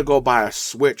 You're going to go buy a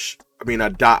Switch. I mean, a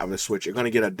dock of a Switch. You're going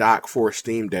to get a dock for a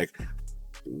Steam Deck.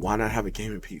 Why not have a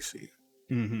gaming PC?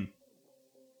 Mm-hmm.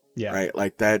 Yeah. Right.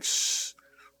 Like that's.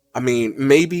 I mean,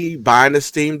 maybe buying a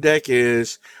Steam Deck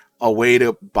is a way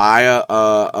to buy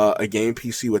a game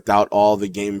PC without all the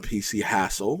game PC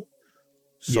hassle.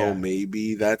 So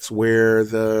maybe that's where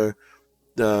the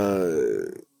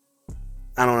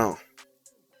I don't know.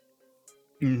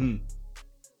 Mm-hmm.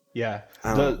 Yeah.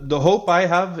 The hope I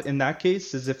have in that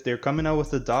case is if they're coming out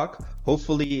with a dock,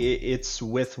 hopefully it's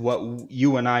with what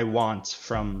you and I want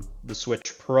from the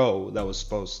Switch Pro that was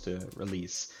supposed to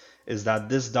release. Is that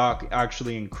this dock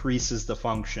actually increases the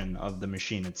function of the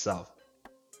machine itself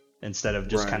instead of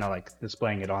just kind of like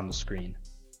displaying it on the screen.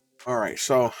 All right.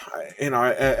 So,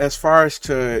 as far as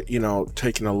to,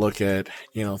 taking a look at,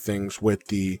 things with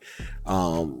the,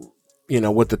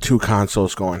 with the two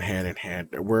consoles going hand in hand,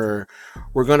 we're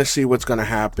going to see what's going to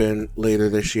happen later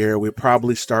this year. We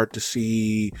probably start to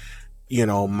see,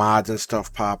 mods and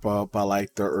stuff pop up by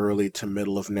like the early to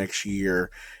middle of next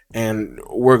year. And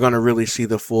we're going to really see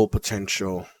the full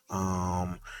potential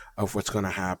of what's going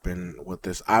to happen with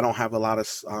this. I don't have a lot of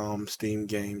Steam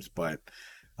games, but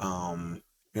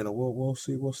we'll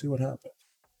see what happens.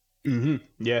 Mm-hmm.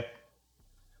 Yeah,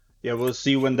 we'll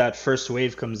see when that first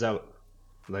wave comes out,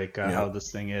 like how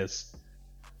this thing is.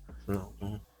 No,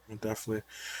 we'll definitely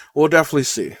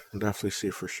see.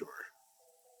 For sure.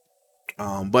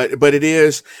 But it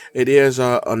is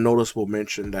a noticeable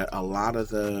mention that a lot of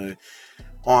the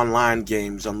online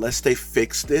games, unless they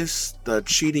fix this, the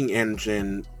cheating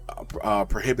engine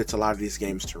prohibits a lot of these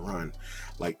games to run.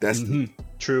 Like that's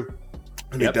true.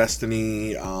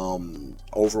 Destiny,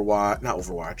 Overwatch, not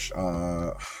Overwatch.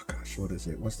 What is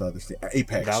it? What's the other thing?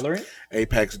 Apex, Valorant,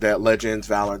 Apex, Legends,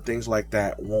 Valorant, things like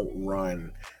that won't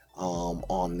run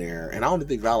on there. And I don't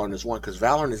think Valorant is one because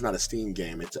Valorant is not a Steam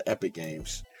game; it's an Epic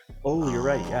Games. Oh, you're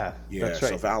right. Yeah, that's right.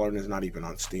 So Valorant is not even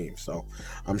on Steam. So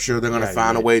I'm sure they're going to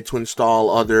find a way to install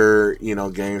other,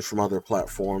 games from other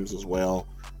platforms as well.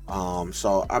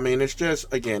 So I mean, it's just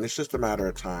a matter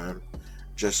of time,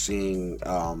 just seeing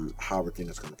how everything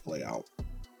is going to play out.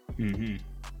 Mm-hmm.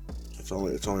 It's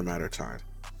only a matter of time.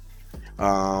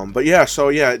 But yeah,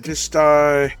 so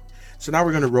now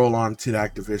we're going to roll on to the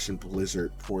Activision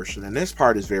Blizzard portion, and this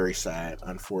part is very sad,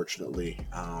 unfortunately.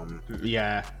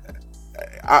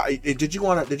 Did you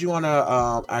want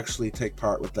to actually take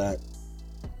part with that?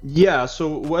 Yeah. So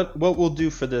what we'll do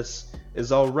for this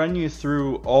is I'll run you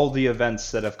through all the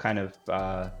events that have kind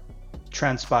of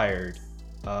transpired,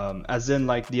 as in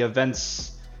like the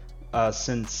events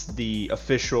since the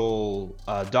official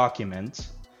document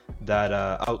that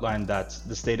outlined that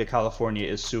the state of California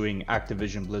is suing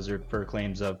Activision Blizzard for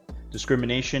claims of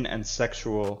discrimination and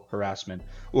sexual harassment.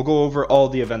 We'll go over all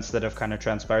the events that have kind of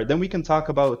transpired. Then we can talk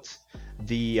about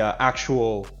the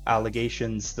actual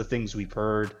allegations, the things we've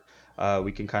heard.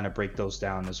 We can kind of break those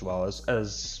down as well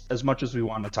as much as we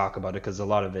want to talk about it, because a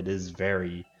lot of it is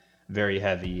very, very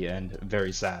heavy and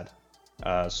very sad.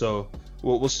 So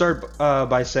we'll start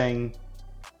by saying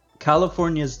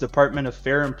California's Department of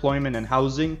Fair Employment and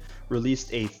Housing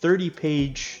released a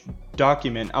 30-page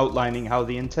document outlining how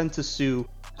they intend to sue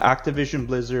Activision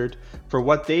Blizzard for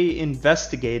what they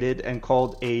investigated and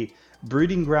called a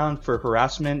breeding ground for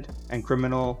harassment and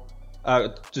criminal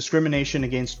discrimination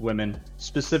against women,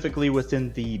 specifically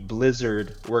within the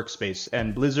Blizzard workspace.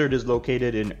 And Blizzard is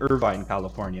located in Irvine,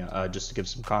 California, just to give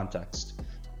some context.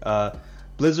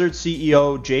 Blizzard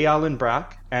CEO J. Allen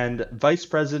Brack and Vice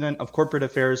President of Corporate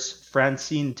Affairs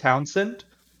Francine Townsend,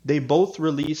 they both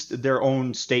released their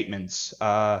own statements.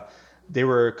 They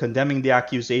were condemning the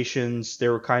accusations. They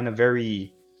were kind of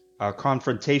very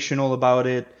confrontational about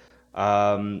it,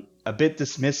 a bit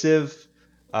dismissive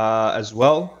as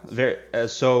well.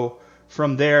 So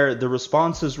from there, the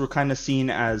responses were kind of seen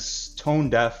as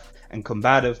tone deaf and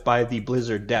combative by the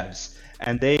Blizzard devs.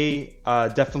 And they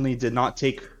definitely did not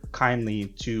take kindly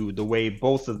to the way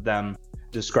both of them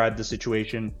described the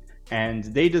situation. And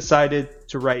they decided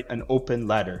to write an open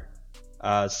letter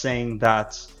saying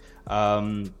that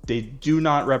they do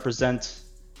not represent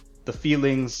the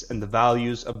feelings and the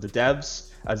values of the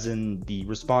devs, as in the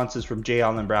responses from J.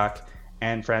 Allen Brack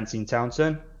and Francine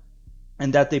Townsend,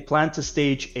 and that they plan to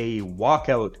stage a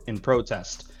walkout in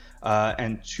protest.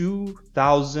 And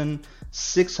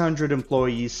 2,600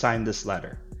 employees signed this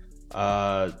letter.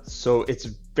 So it's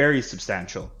very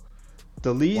substantial.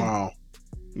 The lead, Wow.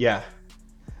 yeah,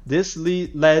 this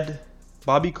led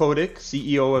Bobby Kotick,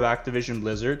 CEO of Activision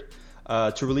Blizzard,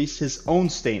 to release his own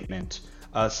statement,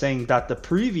 saying that the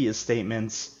previous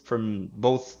statements from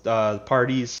both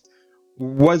parties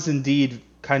was indeed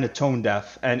kind of tone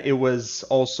deaf, and it was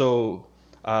also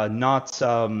not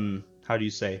how do you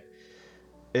say?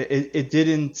 It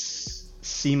didn't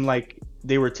seem like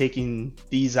they were taking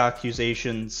these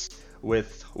accusations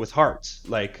with heart.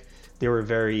 Like, they were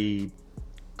very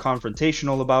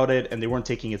confrontational about it, and they weren't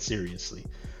taking it seriously.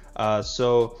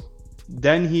 So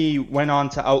then he went on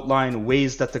to outline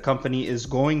ways that the company is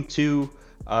going to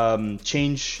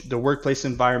change the workplace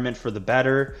environment for the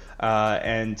better,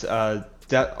 and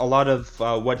that a lot of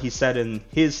what he said in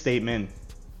his statement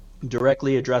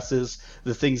directly addresses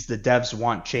the things the devs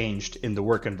want changed in the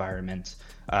work environment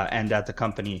and at the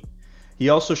company. He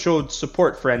also showed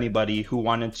support for anybody who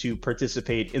wanted to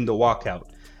participate in the walkout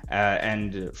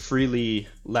and freely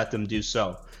let them do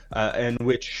so. And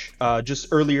which just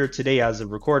earlier today, as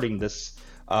of recording this,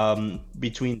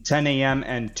 between 10 a.m.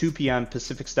 and 2 p.m.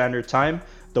 Pacific Standard Time,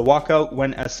 the walkout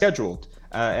went as scheduled.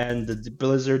 And the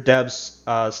Blizzard devs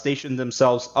stationed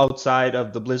themselves outside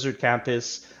of the Blizzard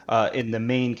campus in the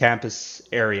main campus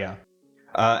area.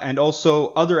 And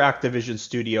also other Activision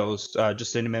studios,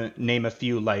 just to name a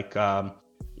few, like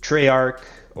Treyarch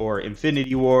or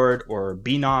Infinity Ward or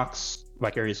Beenox,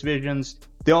 Vicarious Visions,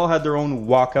 they all had their own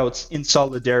walkouts in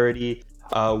solidarity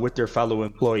with their fellow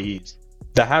employees.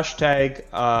 The hashtag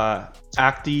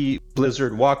Acti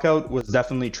Blizzard walkout was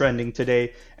definitely trending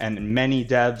today, and many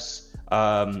devs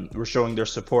were showing their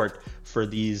support for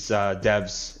these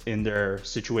devs in their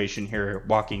situation here,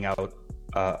 walking out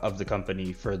of the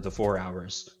company for the 4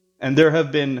 hours. And there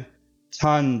have been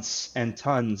tons and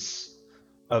tons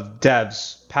of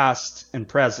devs, past and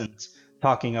present,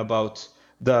 talking about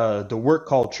the work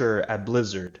culture at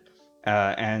Blizzard.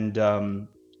 And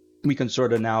we can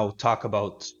sort of now talk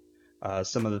about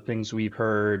some of the things we've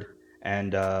heard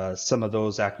and some of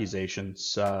those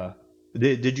accusations.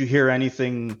 Did you hear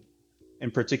anything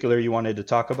in particular you wanted to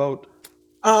talk about?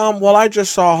 Well, I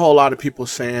just saw a whole lot of people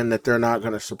saying that they're not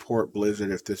going to support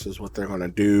Blizzard if this is what they're going to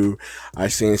do.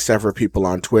 I've seen several people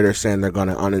on Twitter saying they're going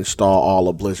to uninstall all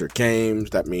of Blizzard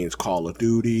games. That means Call of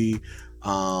Duty,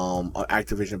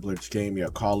 Activision Blizzard game,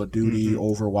 Call of Duty,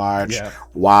 Overwatch,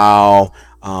 WoW.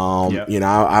 You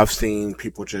know, I've seen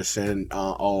people just saying,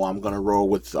 "Oh, I'm gonna roll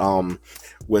with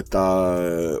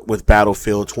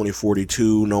Battlefield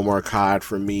 2042, no more COD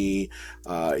for me."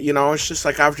 You know, it's just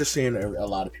like I've just seen a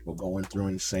lot of people going through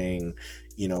and saying,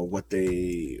 what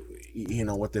they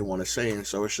want to say, and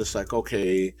so it's just like,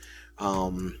 okay,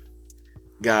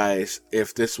 guys,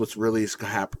 if this was really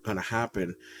gonna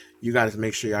happen, you got to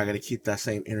make sure y'all got to keep that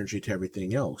same energy to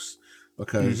everything else.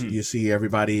 Because you see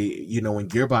everybody, when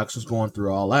Gearbox was going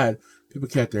through all that, people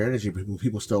kept their energy, but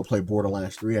people still play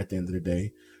Borderlands 3 at the end of the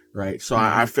day, right? So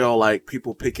I feel like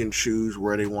people pick and choose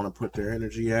where they want to put their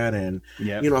energy at. And,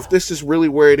 if this is really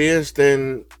where it is,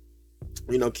 then,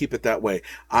 keep it that way.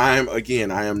 I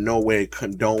am no way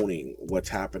condoning what's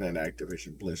happening at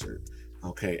Activision Blizzard,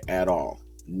 okay, at all.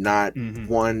 Not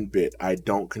one bit. I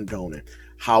don't condone it.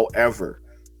 However,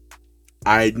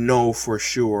 I know for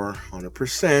sure,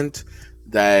 100%,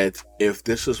 that if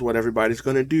this is what everybody's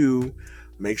going to do,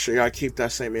 Make sure y'all keep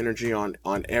that same energy on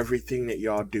everything that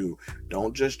y'all do.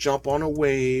 Don't just jump on a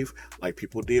wave like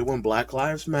people did when Black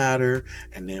Lives Matter,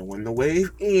 and then when the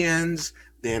wave ends,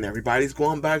 then everybody's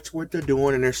going back to what they're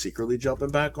doing, and they're secretly jumping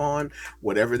back on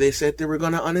whatever they said they were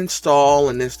going to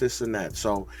uninstall, and this and that.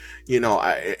 So,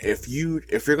 if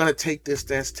you're going to take this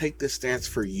stance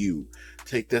for you.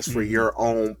 Take this for your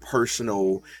own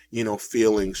personal,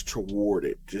 feelings toward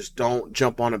it. Just don't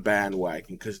jump on a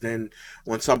bandwagon, because then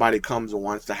when somebody comes and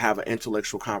wants to have an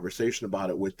intellectual conversation about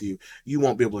it with you, you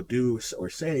won't be able to do or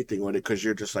say anything with it, because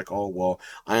you're just like, oh, well,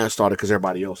 I uninstalled it because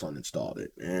everybody else uninstalled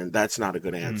it. And that's not a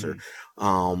good answer.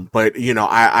 But,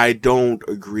 I don't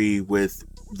agree with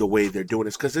the way they're doing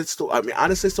this, because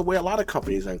honestly, it's the way a lot of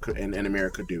companies in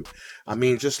America do. I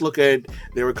mean, just look at,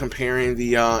 they were comparing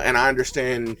and I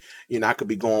understand, I could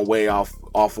be going way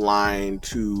offline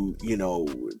to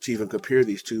even compare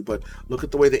these two, but look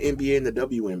at the way the NBA and the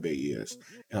WNBA is.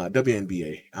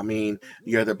 WNBA. I mean,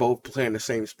 they're both playing the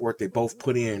same sport. They both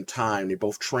put in time. They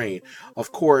both train.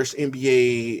 Of course,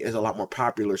 NBA is a lot more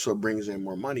popular, so it brings in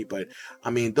more money. But I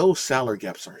mean, those salary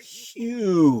gaps are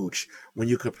huge when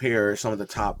you compare some of the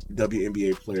top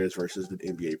WNBA players versus the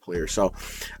NBA players. So,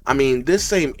 I mean, this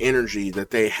same energy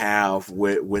that they have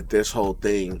with this whole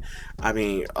thing, I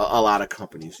mean, a lot of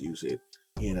companies use it.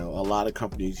 A lot of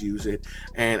companies use it.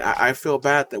 And I feel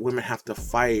bad that women have to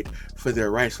fight for their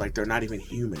rights like they're not even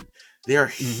human. They're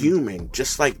human,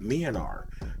 just like men are.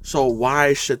 So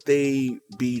why should they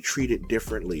be treated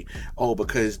differently? Oh,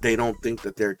 because they don't think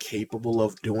that they're capable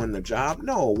of doing the job?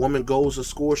 No, a woman goes to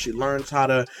school, she learns how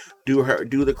to do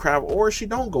the craft, or she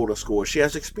don't go to school. She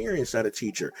has experience as a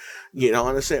teacher. And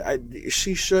I say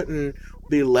she shouldn't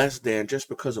be less than just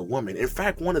because a woman. In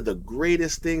fact, one of the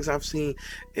greatest things I've seen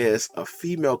is a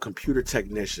female computer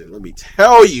technician. Let me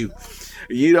tell you,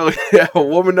 a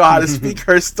woman know how to speak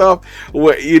her stuff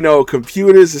with,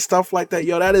 computers and stuff like that.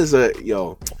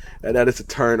 That is a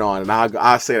turn on. And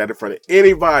I'll say that in front of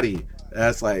anybody.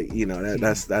 That's like,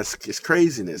 that's just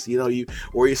craziness.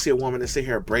 Or you see a woman that sit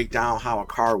here break down how a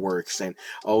car works and,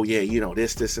 oh yeah,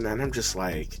 this and that. And I'm just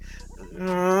like,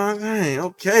 dang,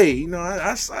 okay,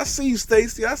 I see you,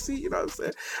 Stacy. I see, what I'm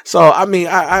saying. So, I mean,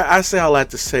 I say all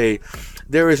that to say,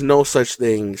 there is no such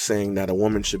thing saying that a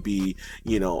woman should be,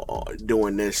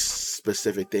 doing this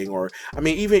specific thing, or, I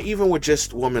mean, even with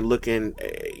just women looking,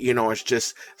 as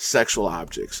just sexual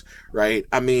objects, right?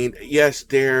 I mean, yes,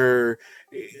 there's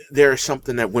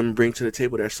something that women bring to the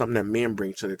table. There's something that men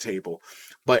bring to the table,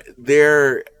 but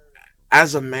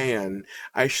as a man,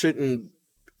 I shouldn't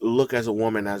look as a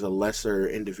woman as a lesser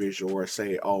individual, or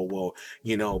say, oh, well,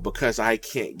 because I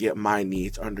can't get my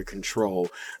needs under control,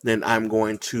 then I'm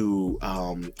going to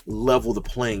level the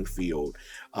playing field,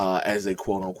 as they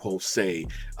quote unquote say,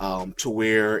 to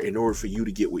where in order for you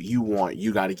to get what you want,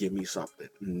 you got to give me something.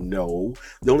 No,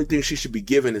 the only thing she should be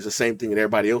given is the same thing that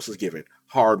everybody else is given: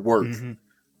 hard work.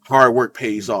 Hard work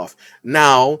pays off.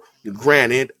 Now,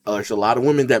 granted, there's a lot of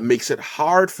women that makes it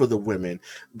hard for the women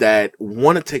that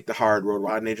want to take the hard road,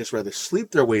 and they just rather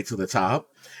sleep their way to the top,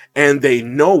 and they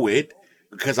know it,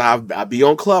 because I be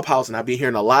on Clubhouse and I be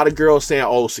hearing a lot of girls saying,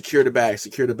 oh, secure the bag,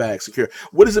 secure the bag, secure.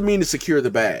 What does it mean to secure the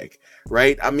bag,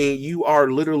 right? I mean, you are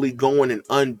literally going and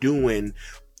undoing,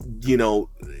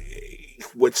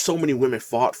 what so many women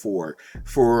fought for,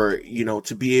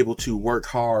 to be able to work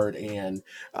hard and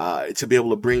to be able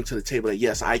to bring to the table that,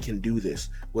 yes, I can do this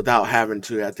without having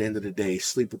to, at the end of the day,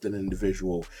 sleep with an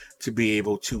individual to be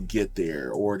able to get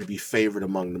there or to be favored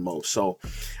among the most. So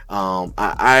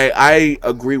I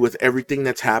agree with everything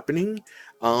that's happening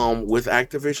with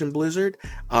Activision Blizzard.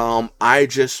 I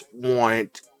just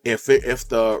want, if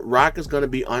the rock is going to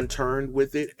be overturned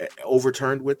with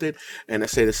it, and I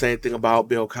say the same thing about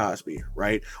Bill Cosby,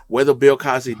 right? Whether Bill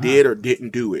Cosby did or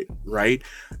didn't do it, right?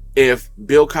 If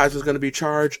Bill Cosby is going to be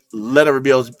charged, let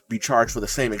everybody else be charged for the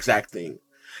same exact thing.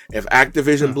 If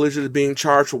Activision Blizzard is being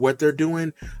charged for what they're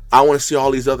doing, I want to see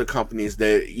all these other companies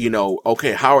that,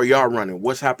 okay, how are y'all running?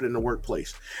 What's happening in the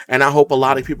workplace? And I hope a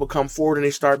lot of people come forward and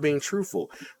they start being truthful,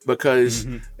 because,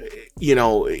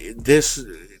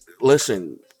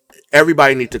 listen,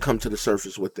 everybody needs to come to the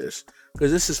surface with this,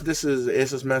 because this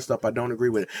is messed up. I don't agree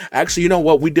with it. Actually, you know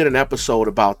what? We did an episode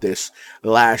about this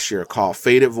last year called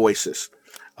Faded Voices.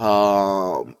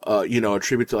 A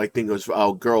tribute to, I think it was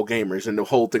Girl Gamers, and the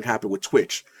whole thing happened with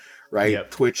Twitch, right?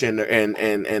 Yep. Twitch and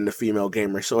the female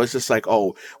gamer. So it's just like,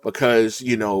 oh, because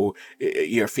you're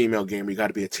a female gamer, you got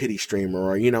to be a titty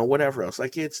streamer, or whatever else.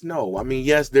 Like, it's no. I mean,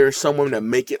 yes, there's some women that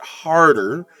make it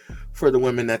harder for the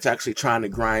women that's actually trying to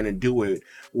grind and do it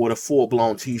with a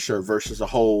full-blown t-shirt versus a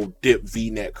whole dip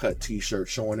v-neck cut t-shirt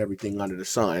showing everything under the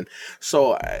sun.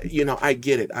 So, I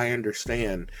get it. I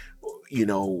understand,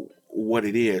 what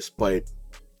it is, but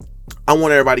I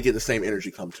want everybody to get the same energy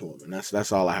come to them, and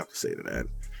that's all I have to say to that.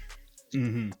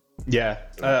 Mm-hmm. Yeah.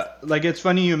 Like, it's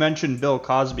funny you mentioned Bill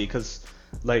Cosby, because,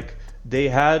 like, they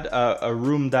had a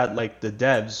room that, like, the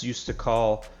devs used to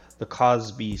call the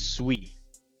Cosby Suite.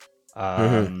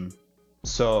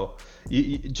 So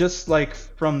just like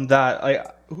from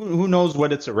that, who knows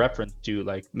what it's a reference to?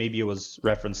 Like, maybe it was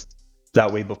referenced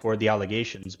that way before the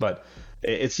allegations, but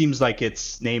it seems like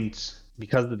it's named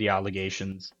because of the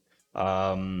allegations.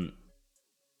 And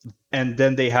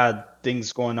then they had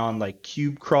things going on like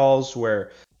cube crawls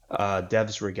where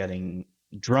devs were getting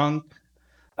drunk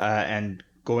and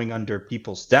going under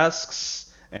people's desks.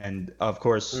 And of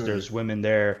course, there's women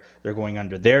there. They're going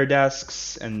under their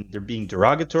desks and they're being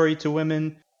derogatory to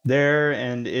women there.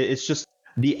 And it's just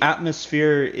the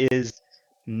atmosphere is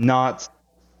not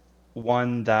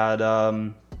one that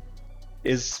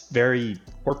is very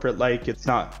corporate like. It's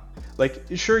not like,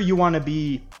 sure, you want to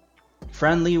be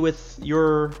friendly with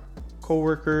your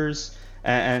coworkers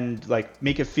and like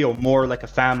make it feel more like a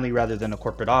family rather than a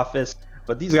corporate office.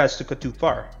 But these guys took it too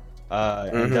far.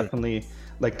 And definitely,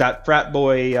 like, that frat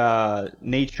boy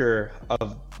nature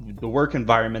of the work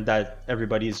environment that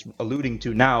everybody is alluding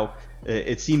to now,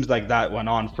 it seems like that went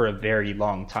on for a very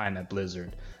long time at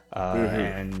Blizzard.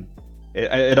 And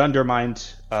it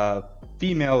undermined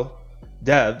female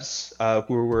devs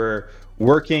who were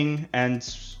working,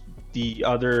 and the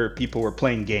other people were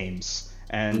playing games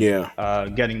and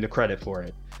getting the credit for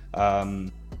it.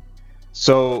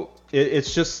 So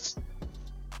it's just,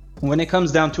 when it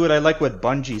comes down to it, I like what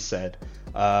Bungie said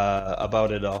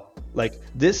about it all. Like,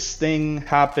 this thing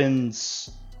happens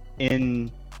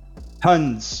in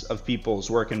tons of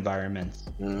people's work environments.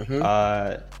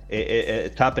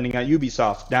 It's happening at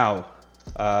Ubisoft now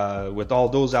with all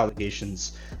those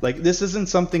allegations. Like, this isn't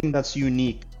something that's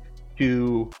unique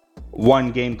to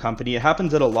one game company. It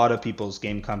happens at a lot of people's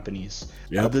game companies.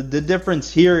 The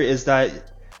difference here is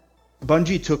that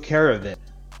Bungie took care of it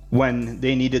when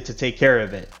they needed to take care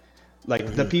of it.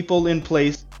 Like, the people in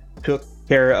place took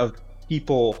care of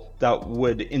people that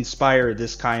would inspire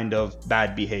this kind of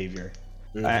bad behavior.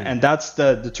 And that's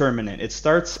the determinant. It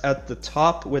starts at the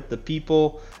top with the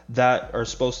people that are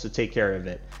supposed to take care of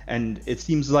it. And it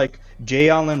seems like J.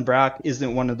 Allen Brack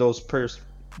isn't one of those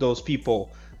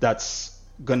people that's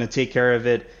going to take care of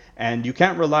it. And you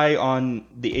can't rely on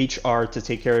the HR to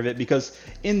take care of it, because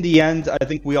in the end, I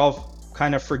think we all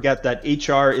kind of forget that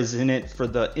HR is in it for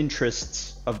the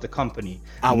interests of the company,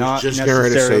 not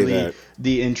necessarily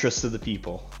the interests of the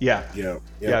people. Yeah.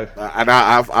 And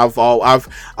I've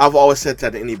always said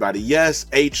that to anybody. Yes,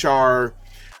 HR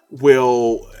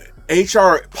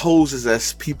poses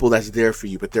as people that's there for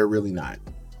you, but they're really not.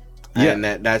 And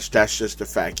that's just a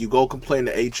fact. You go complain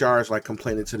to HR, it's like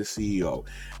complaining to the CEO.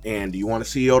 And do you want a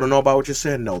CEO to know about what you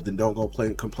said? No, then don't go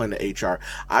complain to HR.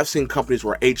 I've seen companies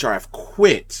where HR have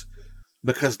quit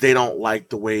because they don't like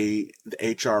the way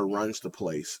the HR runs the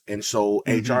place, and so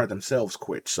HR themselves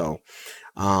quit. So,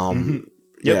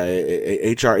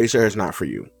 HR is not for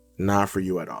you,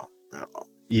 at all.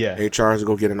 Yeah, HR is to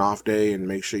go get an off day and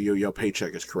make sure your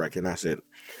paycheck is correct, and that's it.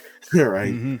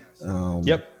 Right?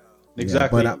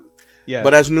 Exactly.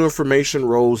 But as new information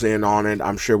rolls in on it,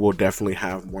 I'm sure we'll definitely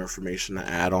have more information to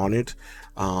add on it.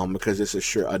 Because this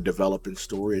is a developing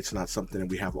story. It's not something that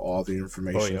we have all the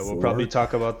information for. We'll probably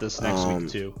talk about this next week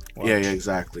too. Watch. Yeah,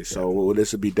 exactly. So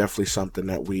this would be definitely something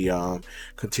that we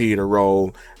continue to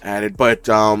roll at it. But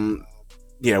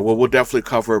we'll definitely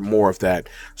cover more of that.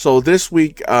 So this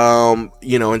week,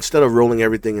 instead of rolling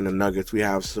everything in the Nuggets, we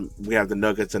have the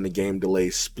Nuggets and the game delay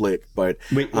split. But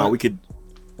we could.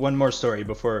 One more story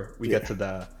before we get to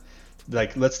the.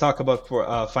 Like, let's talk about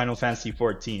Final Fantasy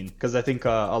 14, because I think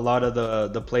a lot of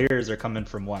the players are coming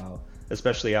from WoW,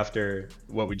 especially after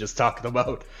what we just talked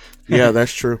about. Yeah,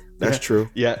 that's true. That's true.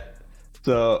 Yeah.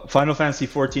 So Final Fantasy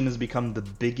 14 has become the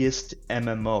biggest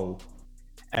MMO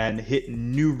and hit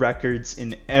new records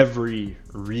in every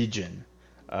region.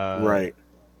 Right.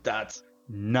 That's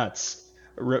nuts.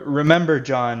 Remember,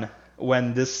 John,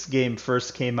 when this game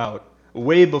first came out,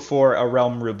 way before A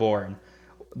Realm Reborn,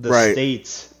 the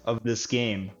state of this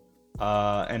game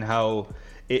and how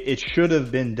it should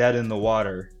have been dead in the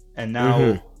water, and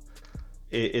now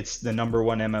it's the number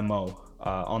one MMO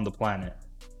on the planet.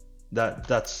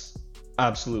 That's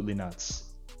absolutely nuts.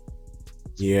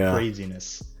 Yeah,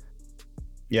 craziness.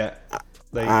 Yeah,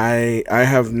 like, I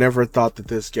have never thought that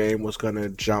this game was gonna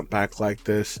jump back like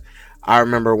this. I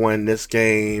remember when this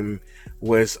game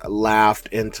was laughed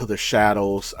into the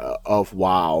shadows of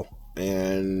WoW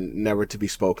and never to be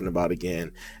spoken about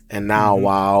again. And now Mm-hmm.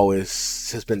 WoW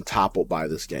has been toppled by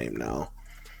this game now.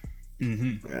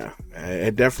 Mm-hmm. Yeah,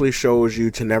 it definitely shows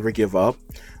you to never give up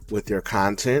with your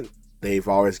content. They've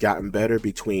always gotten better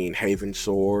between Haven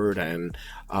Sword and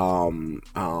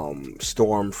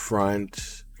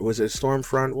Stormfront. Was it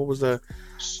Stormfront? What was the?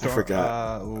 I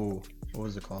forgot. What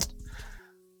was it called?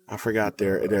 I forgot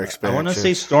their I want to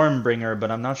say expansions. Stormbringer, but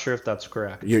I'm not sure if that's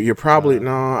correct. You're probably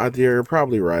no. You're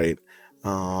probably right.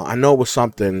 I know it was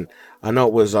something. I know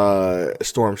it was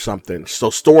Storm something. So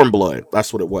Stormblood,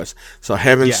 that's what it was. So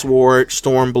Heaven Yeah, Sword,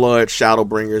 Stormblood,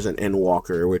 Shadowbringers, and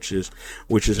Endwalker, which is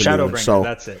a new one. Shadowbringer. So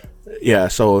That's it. yeah,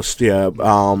 so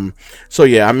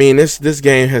yeah. I mean, this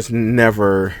game has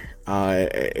never.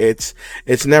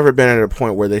 It's never been at a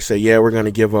point where they say, yeah, we're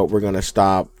gonna give up, we're gonna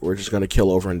stop, we're just gonna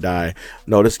kill over and die.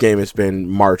 No, this game has been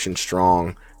marching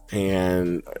strong,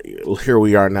 and here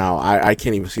we are now. I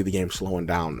can't even see the game slowing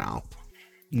down now.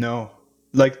 No,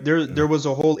 like there was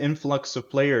a whole influx of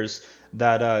players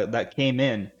that came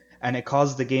in, and it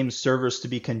caused the game's servers to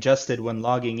be congested when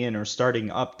logging in or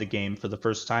starting up the game for the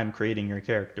first time, creating your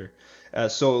character.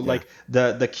 So Yeah, like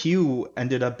the queue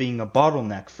ended up being a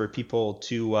bottleneck for people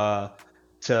to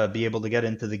be able to get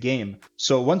into the game.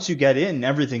 So once you get in,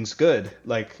 everything's good.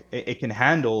 Like it can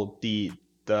handle the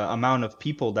amount of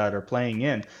people that are playing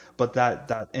in, but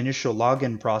that initial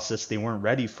login process, they weren't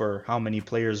ready for how many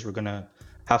players were gonna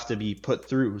have to be put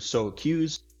through. So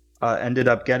queues ended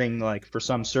up getting, like, for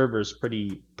some servers,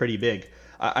 pretty big.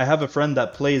 I have a friend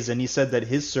that plays, and he said that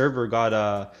his server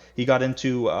he got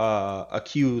into a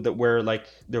queue that where, like,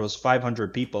 there was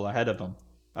 500 people ahead of him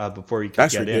before he could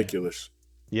that's get in. ridiculous.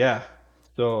 Yeah,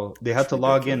 so they had That's to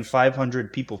log in ridiculous.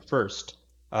 500 people first.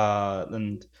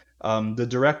 And the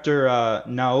director,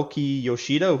 Naoki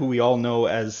Yoshida, who we all know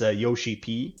as Yoshi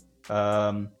P,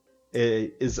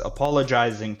 is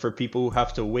apologizing for people who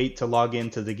have to wait to log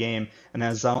into the game, and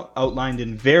has outlined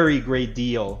in very great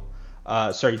detail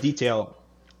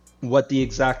what the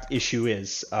exact issue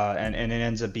is, and it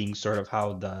ends up being sort of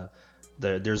how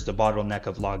there's the bottleneck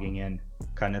of logging in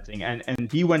kind of thing,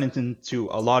 and he went into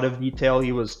a lot of detail.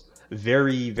 He was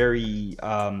very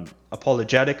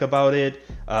apologetic about it,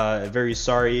 very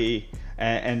sorry,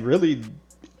 and really,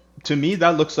 to me,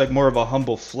 that looks like more of a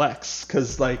humble flex,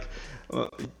 because, like, uh,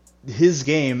 his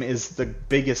game is the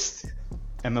biggest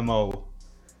MMO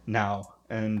now,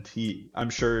 and I'm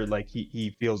sure, like,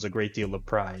 he feels a great deal of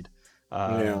pride Yeah,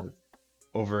 uh,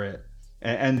 over it,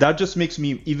 and that just makes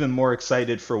me even more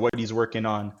excited for what he's working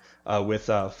on with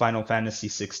Final Fantasy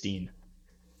 16.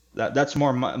 That's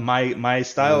more my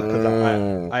style, because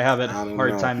I have a I don't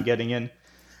hard know. time getting into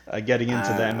the I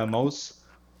MMOs.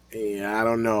 Yeah, I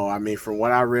don't know. I mean, from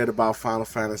what I read about Final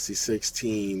Fantasy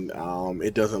 16,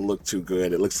 it doesn't look too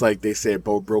good. It looks like they said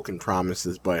both broken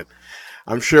promises, but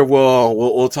I'm sure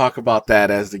we'll talk about that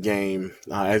as the game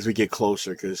as we get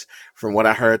closer. Because from what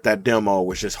I heard, that demo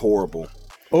was just horrible.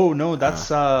 Oh no,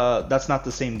 Uh, that's not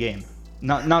the same game.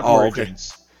 Not oh, okay.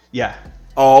 Origins. Yeah,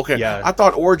 Oh, okay. yeah. I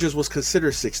thought Origins was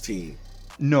considered 16.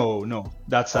 No,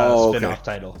 that's a Oh, okay. spin-off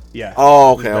title. Yeah,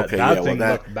 Oh, okay. that Okay. Yeah. that Well, thing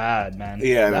that. looked bad, man.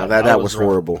 Yeah. No. That That that that was was rough.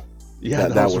 horrible. Yeah, That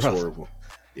that that was was rough. horrible.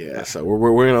 Yeah. So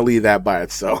we're gonna leave that by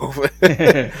itself.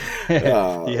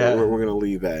 Yeah, We're gonna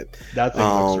leave that. that thing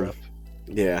looks Um. rough.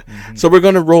 Yeah. Hmm. So we're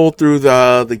gonna roll through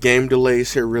the game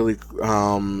delays here really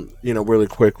really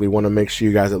quickly. Want to make sure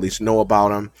you guys at least know about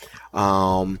them.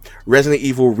 Resident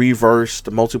Evil Reverse,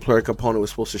 the multiplayer component was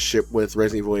supposed to ship with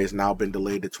Resident Evil 8 has now been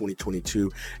delayed to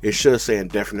 2022. It should say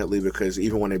indefinitely because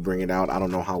even when they bring it out, I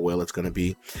don't know how well it's going to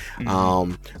be. Hmm.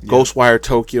 Yeah. Ghostwire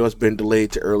Tokyo has been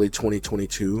delayed to early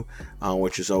 2022,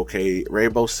 which is okay.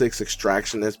 Rainbow Six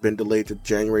Extraction has been delayed to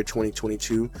January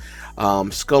 2022.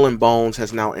 Skull and Bones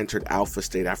has now entered alpha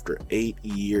state after 8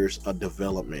 years of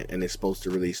development and is supposed to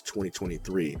release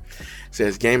 2023. It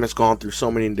says game has gone through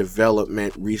so many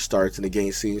development restarts and the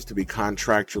game seems to be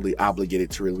contractually obligated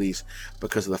to release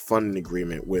because of the funding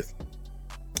agreement with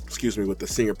the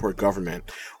Singapore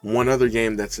government. One other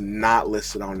game that's not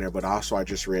listed on there, but also I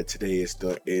just read today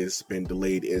is been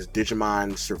delayed is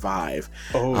Digimon Survive.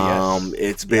 Oh yes.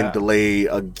 It's been Yeah. delayed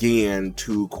again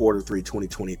to Q3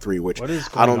 2023, which What is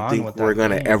I going don't on think with we're that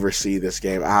gonna game? ever see this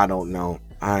game. I don't know.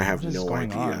 I What have is no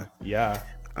going on? idea. Yeah.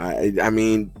 I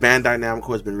mean, Bandai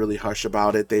Namco has been really hush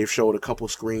about it. They've showed a couple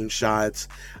screenshots.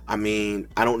 I mean,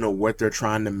 I don't know what they're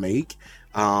trying to make.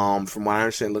 From what I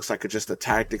understand, it looks like it's just a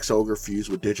tactics ogre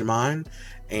fused with Digimon.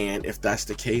 And if that's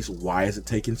the case, why is it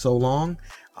taking so long?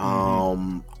 Hmm.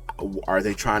 Um, Are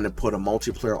they trying to put a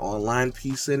multiplayer online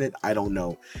piece in it? I don't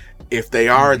know. If they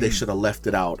are, they should have left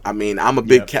it out. I mean, I'm a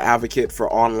big advocate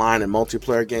for online and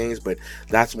multiplayer games, but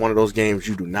that's one of those games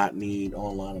you do not need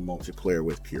online and multiplayer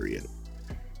with, period.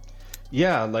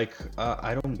 Yeah, like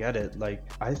I don't get it. Like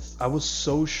I was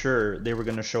so sure they were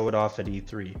gonna show it off at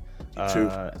E3.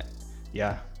 Too.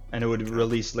 Yeah, and it would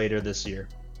release later this year.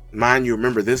 Mind you,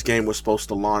 remember this game was supposed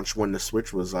to launch when the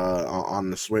Switch was on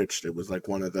the Switch. It was like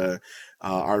one of the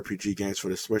RPG games for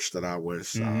the Switch that I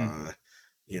was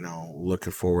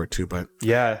looking forward to. But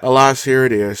yeah, alas, here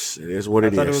it is. It is what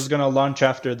it is. I thought it was gonna launch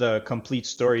after the complete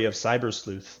story of Cyber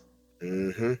Sleuth.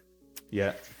 Mm-hmm.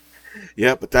 Yeah.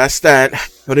 Yeah, but that's that.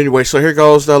 But anyway, so here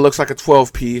goes. Looks like a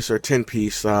 12-piece or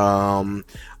 10-piece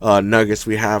nuggets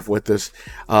we have with us.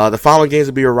 The following games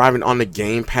will be arriving on the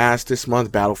Game Pass this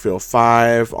month: Battlefield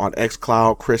 5 on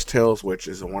xCloud, Cris Tales, which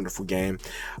is a wonderful game,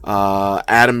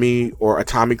 Atomy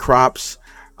Crops,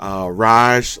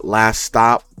 Raj, Last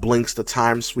Stop, Blinks the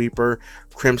Time Sweeper,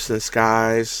 Crimson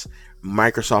Skies,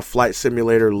 Microsoft Flight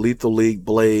Simulator, Lethal League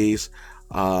Blaze,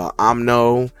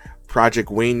 Omno, Project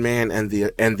Wingman,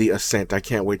 and the Ascent. I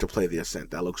can't wait to play the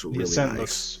Ascent. That looks really nice. The Ascent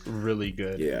looks really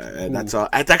good. Yeah, and that's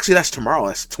tomorrow.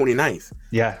 That's 29th.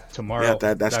 Yeah, tomorrow.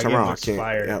 Yeah, that's tomorrow. I can't.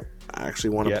 Yeah, I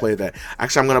actually want to play that.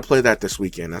 Actually, I'm going to play that this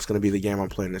weekend. That's going to be the game I'm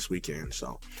playing this weekend.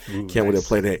 So, can't wait to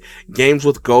play that. Games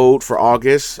with Gold for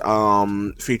August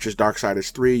features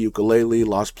Darksiders 3, Yooka-Laylee,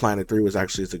 Lost Planet 3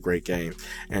 is a great game,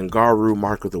 and Garou: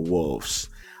 Mark of the Wolves.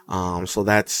 So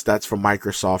that's from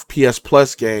Microsoft. PS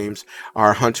Plus games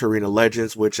are Hunter Arena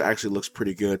Legends, which actually looks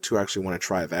pretty good too. I actually want to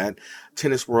try that.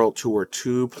 Tennis World Tour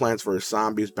 2, Plants vs.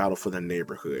 Zombies, Battle for the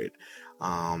Neighborhood.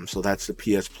 So that's the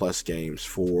PS Plus games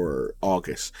for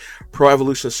August. Pro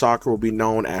Evolution Soccer will be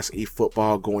known as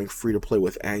eFootball, going free to play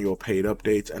with annual paid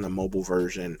updates and a mobile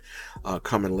version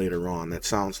coming later on. That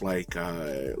sounds like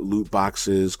loot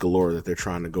boxes galore that they're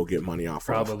trying to go get money off of.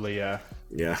 Probably, yeah.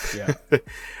 Yeah.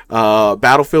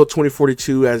 Battlefield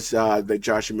 2042, as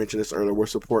Josh, you mentioned this earlier, will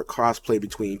support crossplay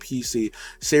between PC,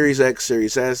 Series X,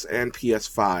 Series S, and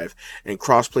PS5, and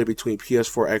crossplay between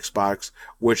PS4, Xbox,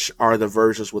 which are the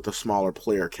versions with a smaller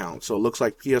player count. So it looks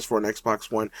like PS4 and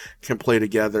Xbox One can play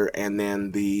together, and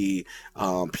then the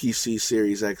PC,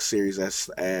 Series X, Series S,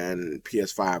 and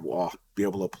PS5 will be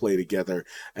able to play together,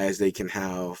 as they can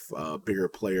have bigger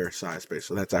player size space.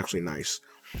 So that's actually nice.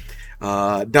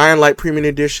 Dying Light Premium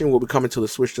Edition will be coming to the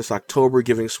Switch this October,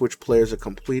 giving Switch players a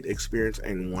complete experience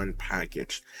in one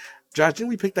package. Josh, didn't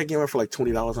we pick that game up for like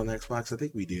 $20 on the Xbox? I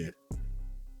think we did.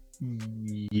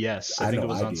 Yes, I think it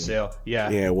was on sale. Yeah,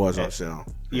 it was on sale.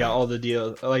 Yeah, all the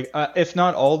DLC, like if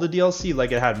not all the DLC,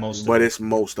 like it had most. But it's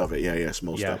most of it. Yeah, it's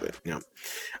most of it. Yeah.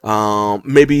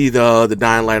 Maybe the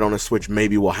Dying Light on the Switch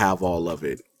maybe will have all of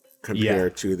it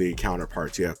compared to the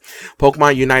counterparts.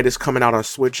 Pokemon Unite is coming out on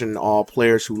Switch, and all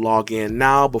players who log in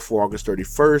now before August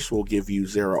 31st will give you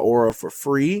Zeraora for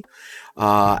free.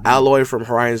 Aloy from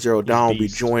Horizon Zero Dawn will be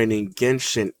joining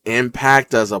Genshin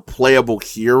Impact as a playable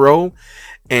hero,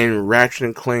 and Ratchet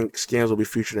and Clank skins will be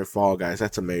featured in Fall Guys.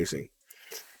 That's amazing.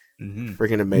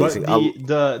 Freaking amazing.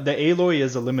 But the Aloy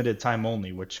is a limited time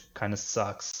only, which kind of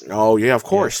sucks. Oh yeah, of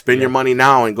course. Spend your money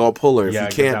now and go pull her. If you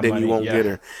can't, then you won't get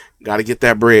her. Got to get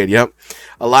that bread. Yep.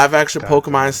 A live action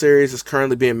Pokemon series is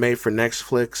currently being made for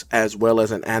Netflix, as well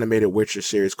as an animated Witcher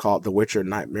series called The Witcher: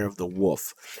 Nightmare of the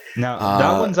Wolf. Now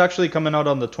that one's actually coming out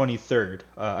on the 23rd.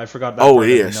 I forgot that. Oh, it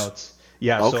is. Notes.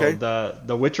 Yeah. Okay. So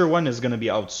the Witcher one is going to be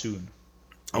out soon.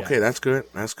 Okay, that's good.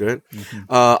 That's good.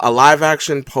 A live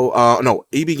action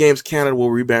EB Games Canada will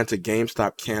rebrand to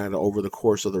GameStop Canada over the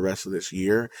course of the rest of this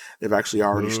year. They've actually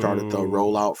already started the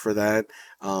rollout for that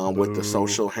with the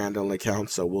social handling account,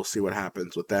 so we'll see what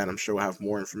happens with that. I'm sure we'll have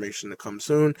more information to come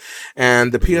soon.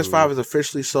 And the PS5 has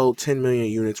officially sold 10 million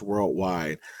units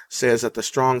worldwide. Says that the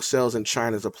strong sales in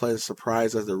China is a pleasant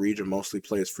surprise, as the region mostly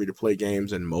plays free-to-play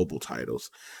games and mobile titles.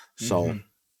 So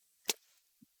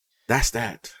that's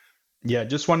that. Yeah,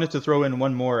 just wanted to throw in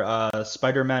one more.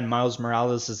 Spider-Man Miles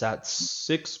Morales is at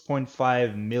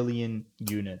 6.5 million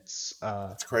units.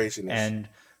 That's craziness. And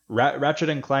Ratchet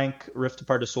and Clank Rift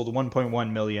Apart has sold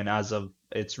 1.1 million as of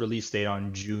its release date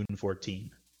on June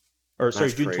 14.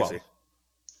 June 12.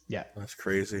 Yeah. That's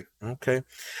crazy. Okay.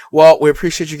 Well, we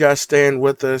appreciate you guys staying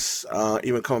with us,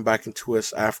 even coming back into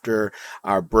us after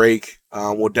our break.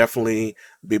 We'll definitely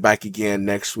be back again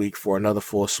next week for another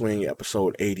Full Swing,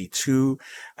 episode 82.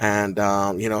 And,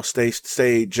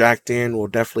 stay jacked in. We'll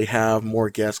definitely have more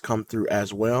guests come through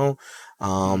as well.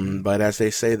 But as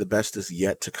they say, the best is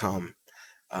yet to come.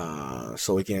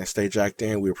 So again, stay jacked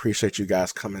in. We appreciate you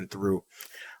guys coming through.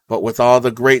 But with all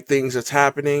the great things that's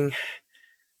happening,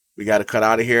 we got to cut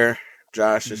out of here.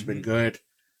 Josh, it's been good.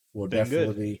 We'll Been good.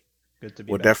 definitely Good to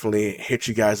be we'll back. definitely hit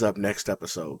you guys up next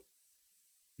episode.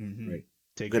 Right.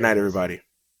 Take Good care, night, guys. everybody.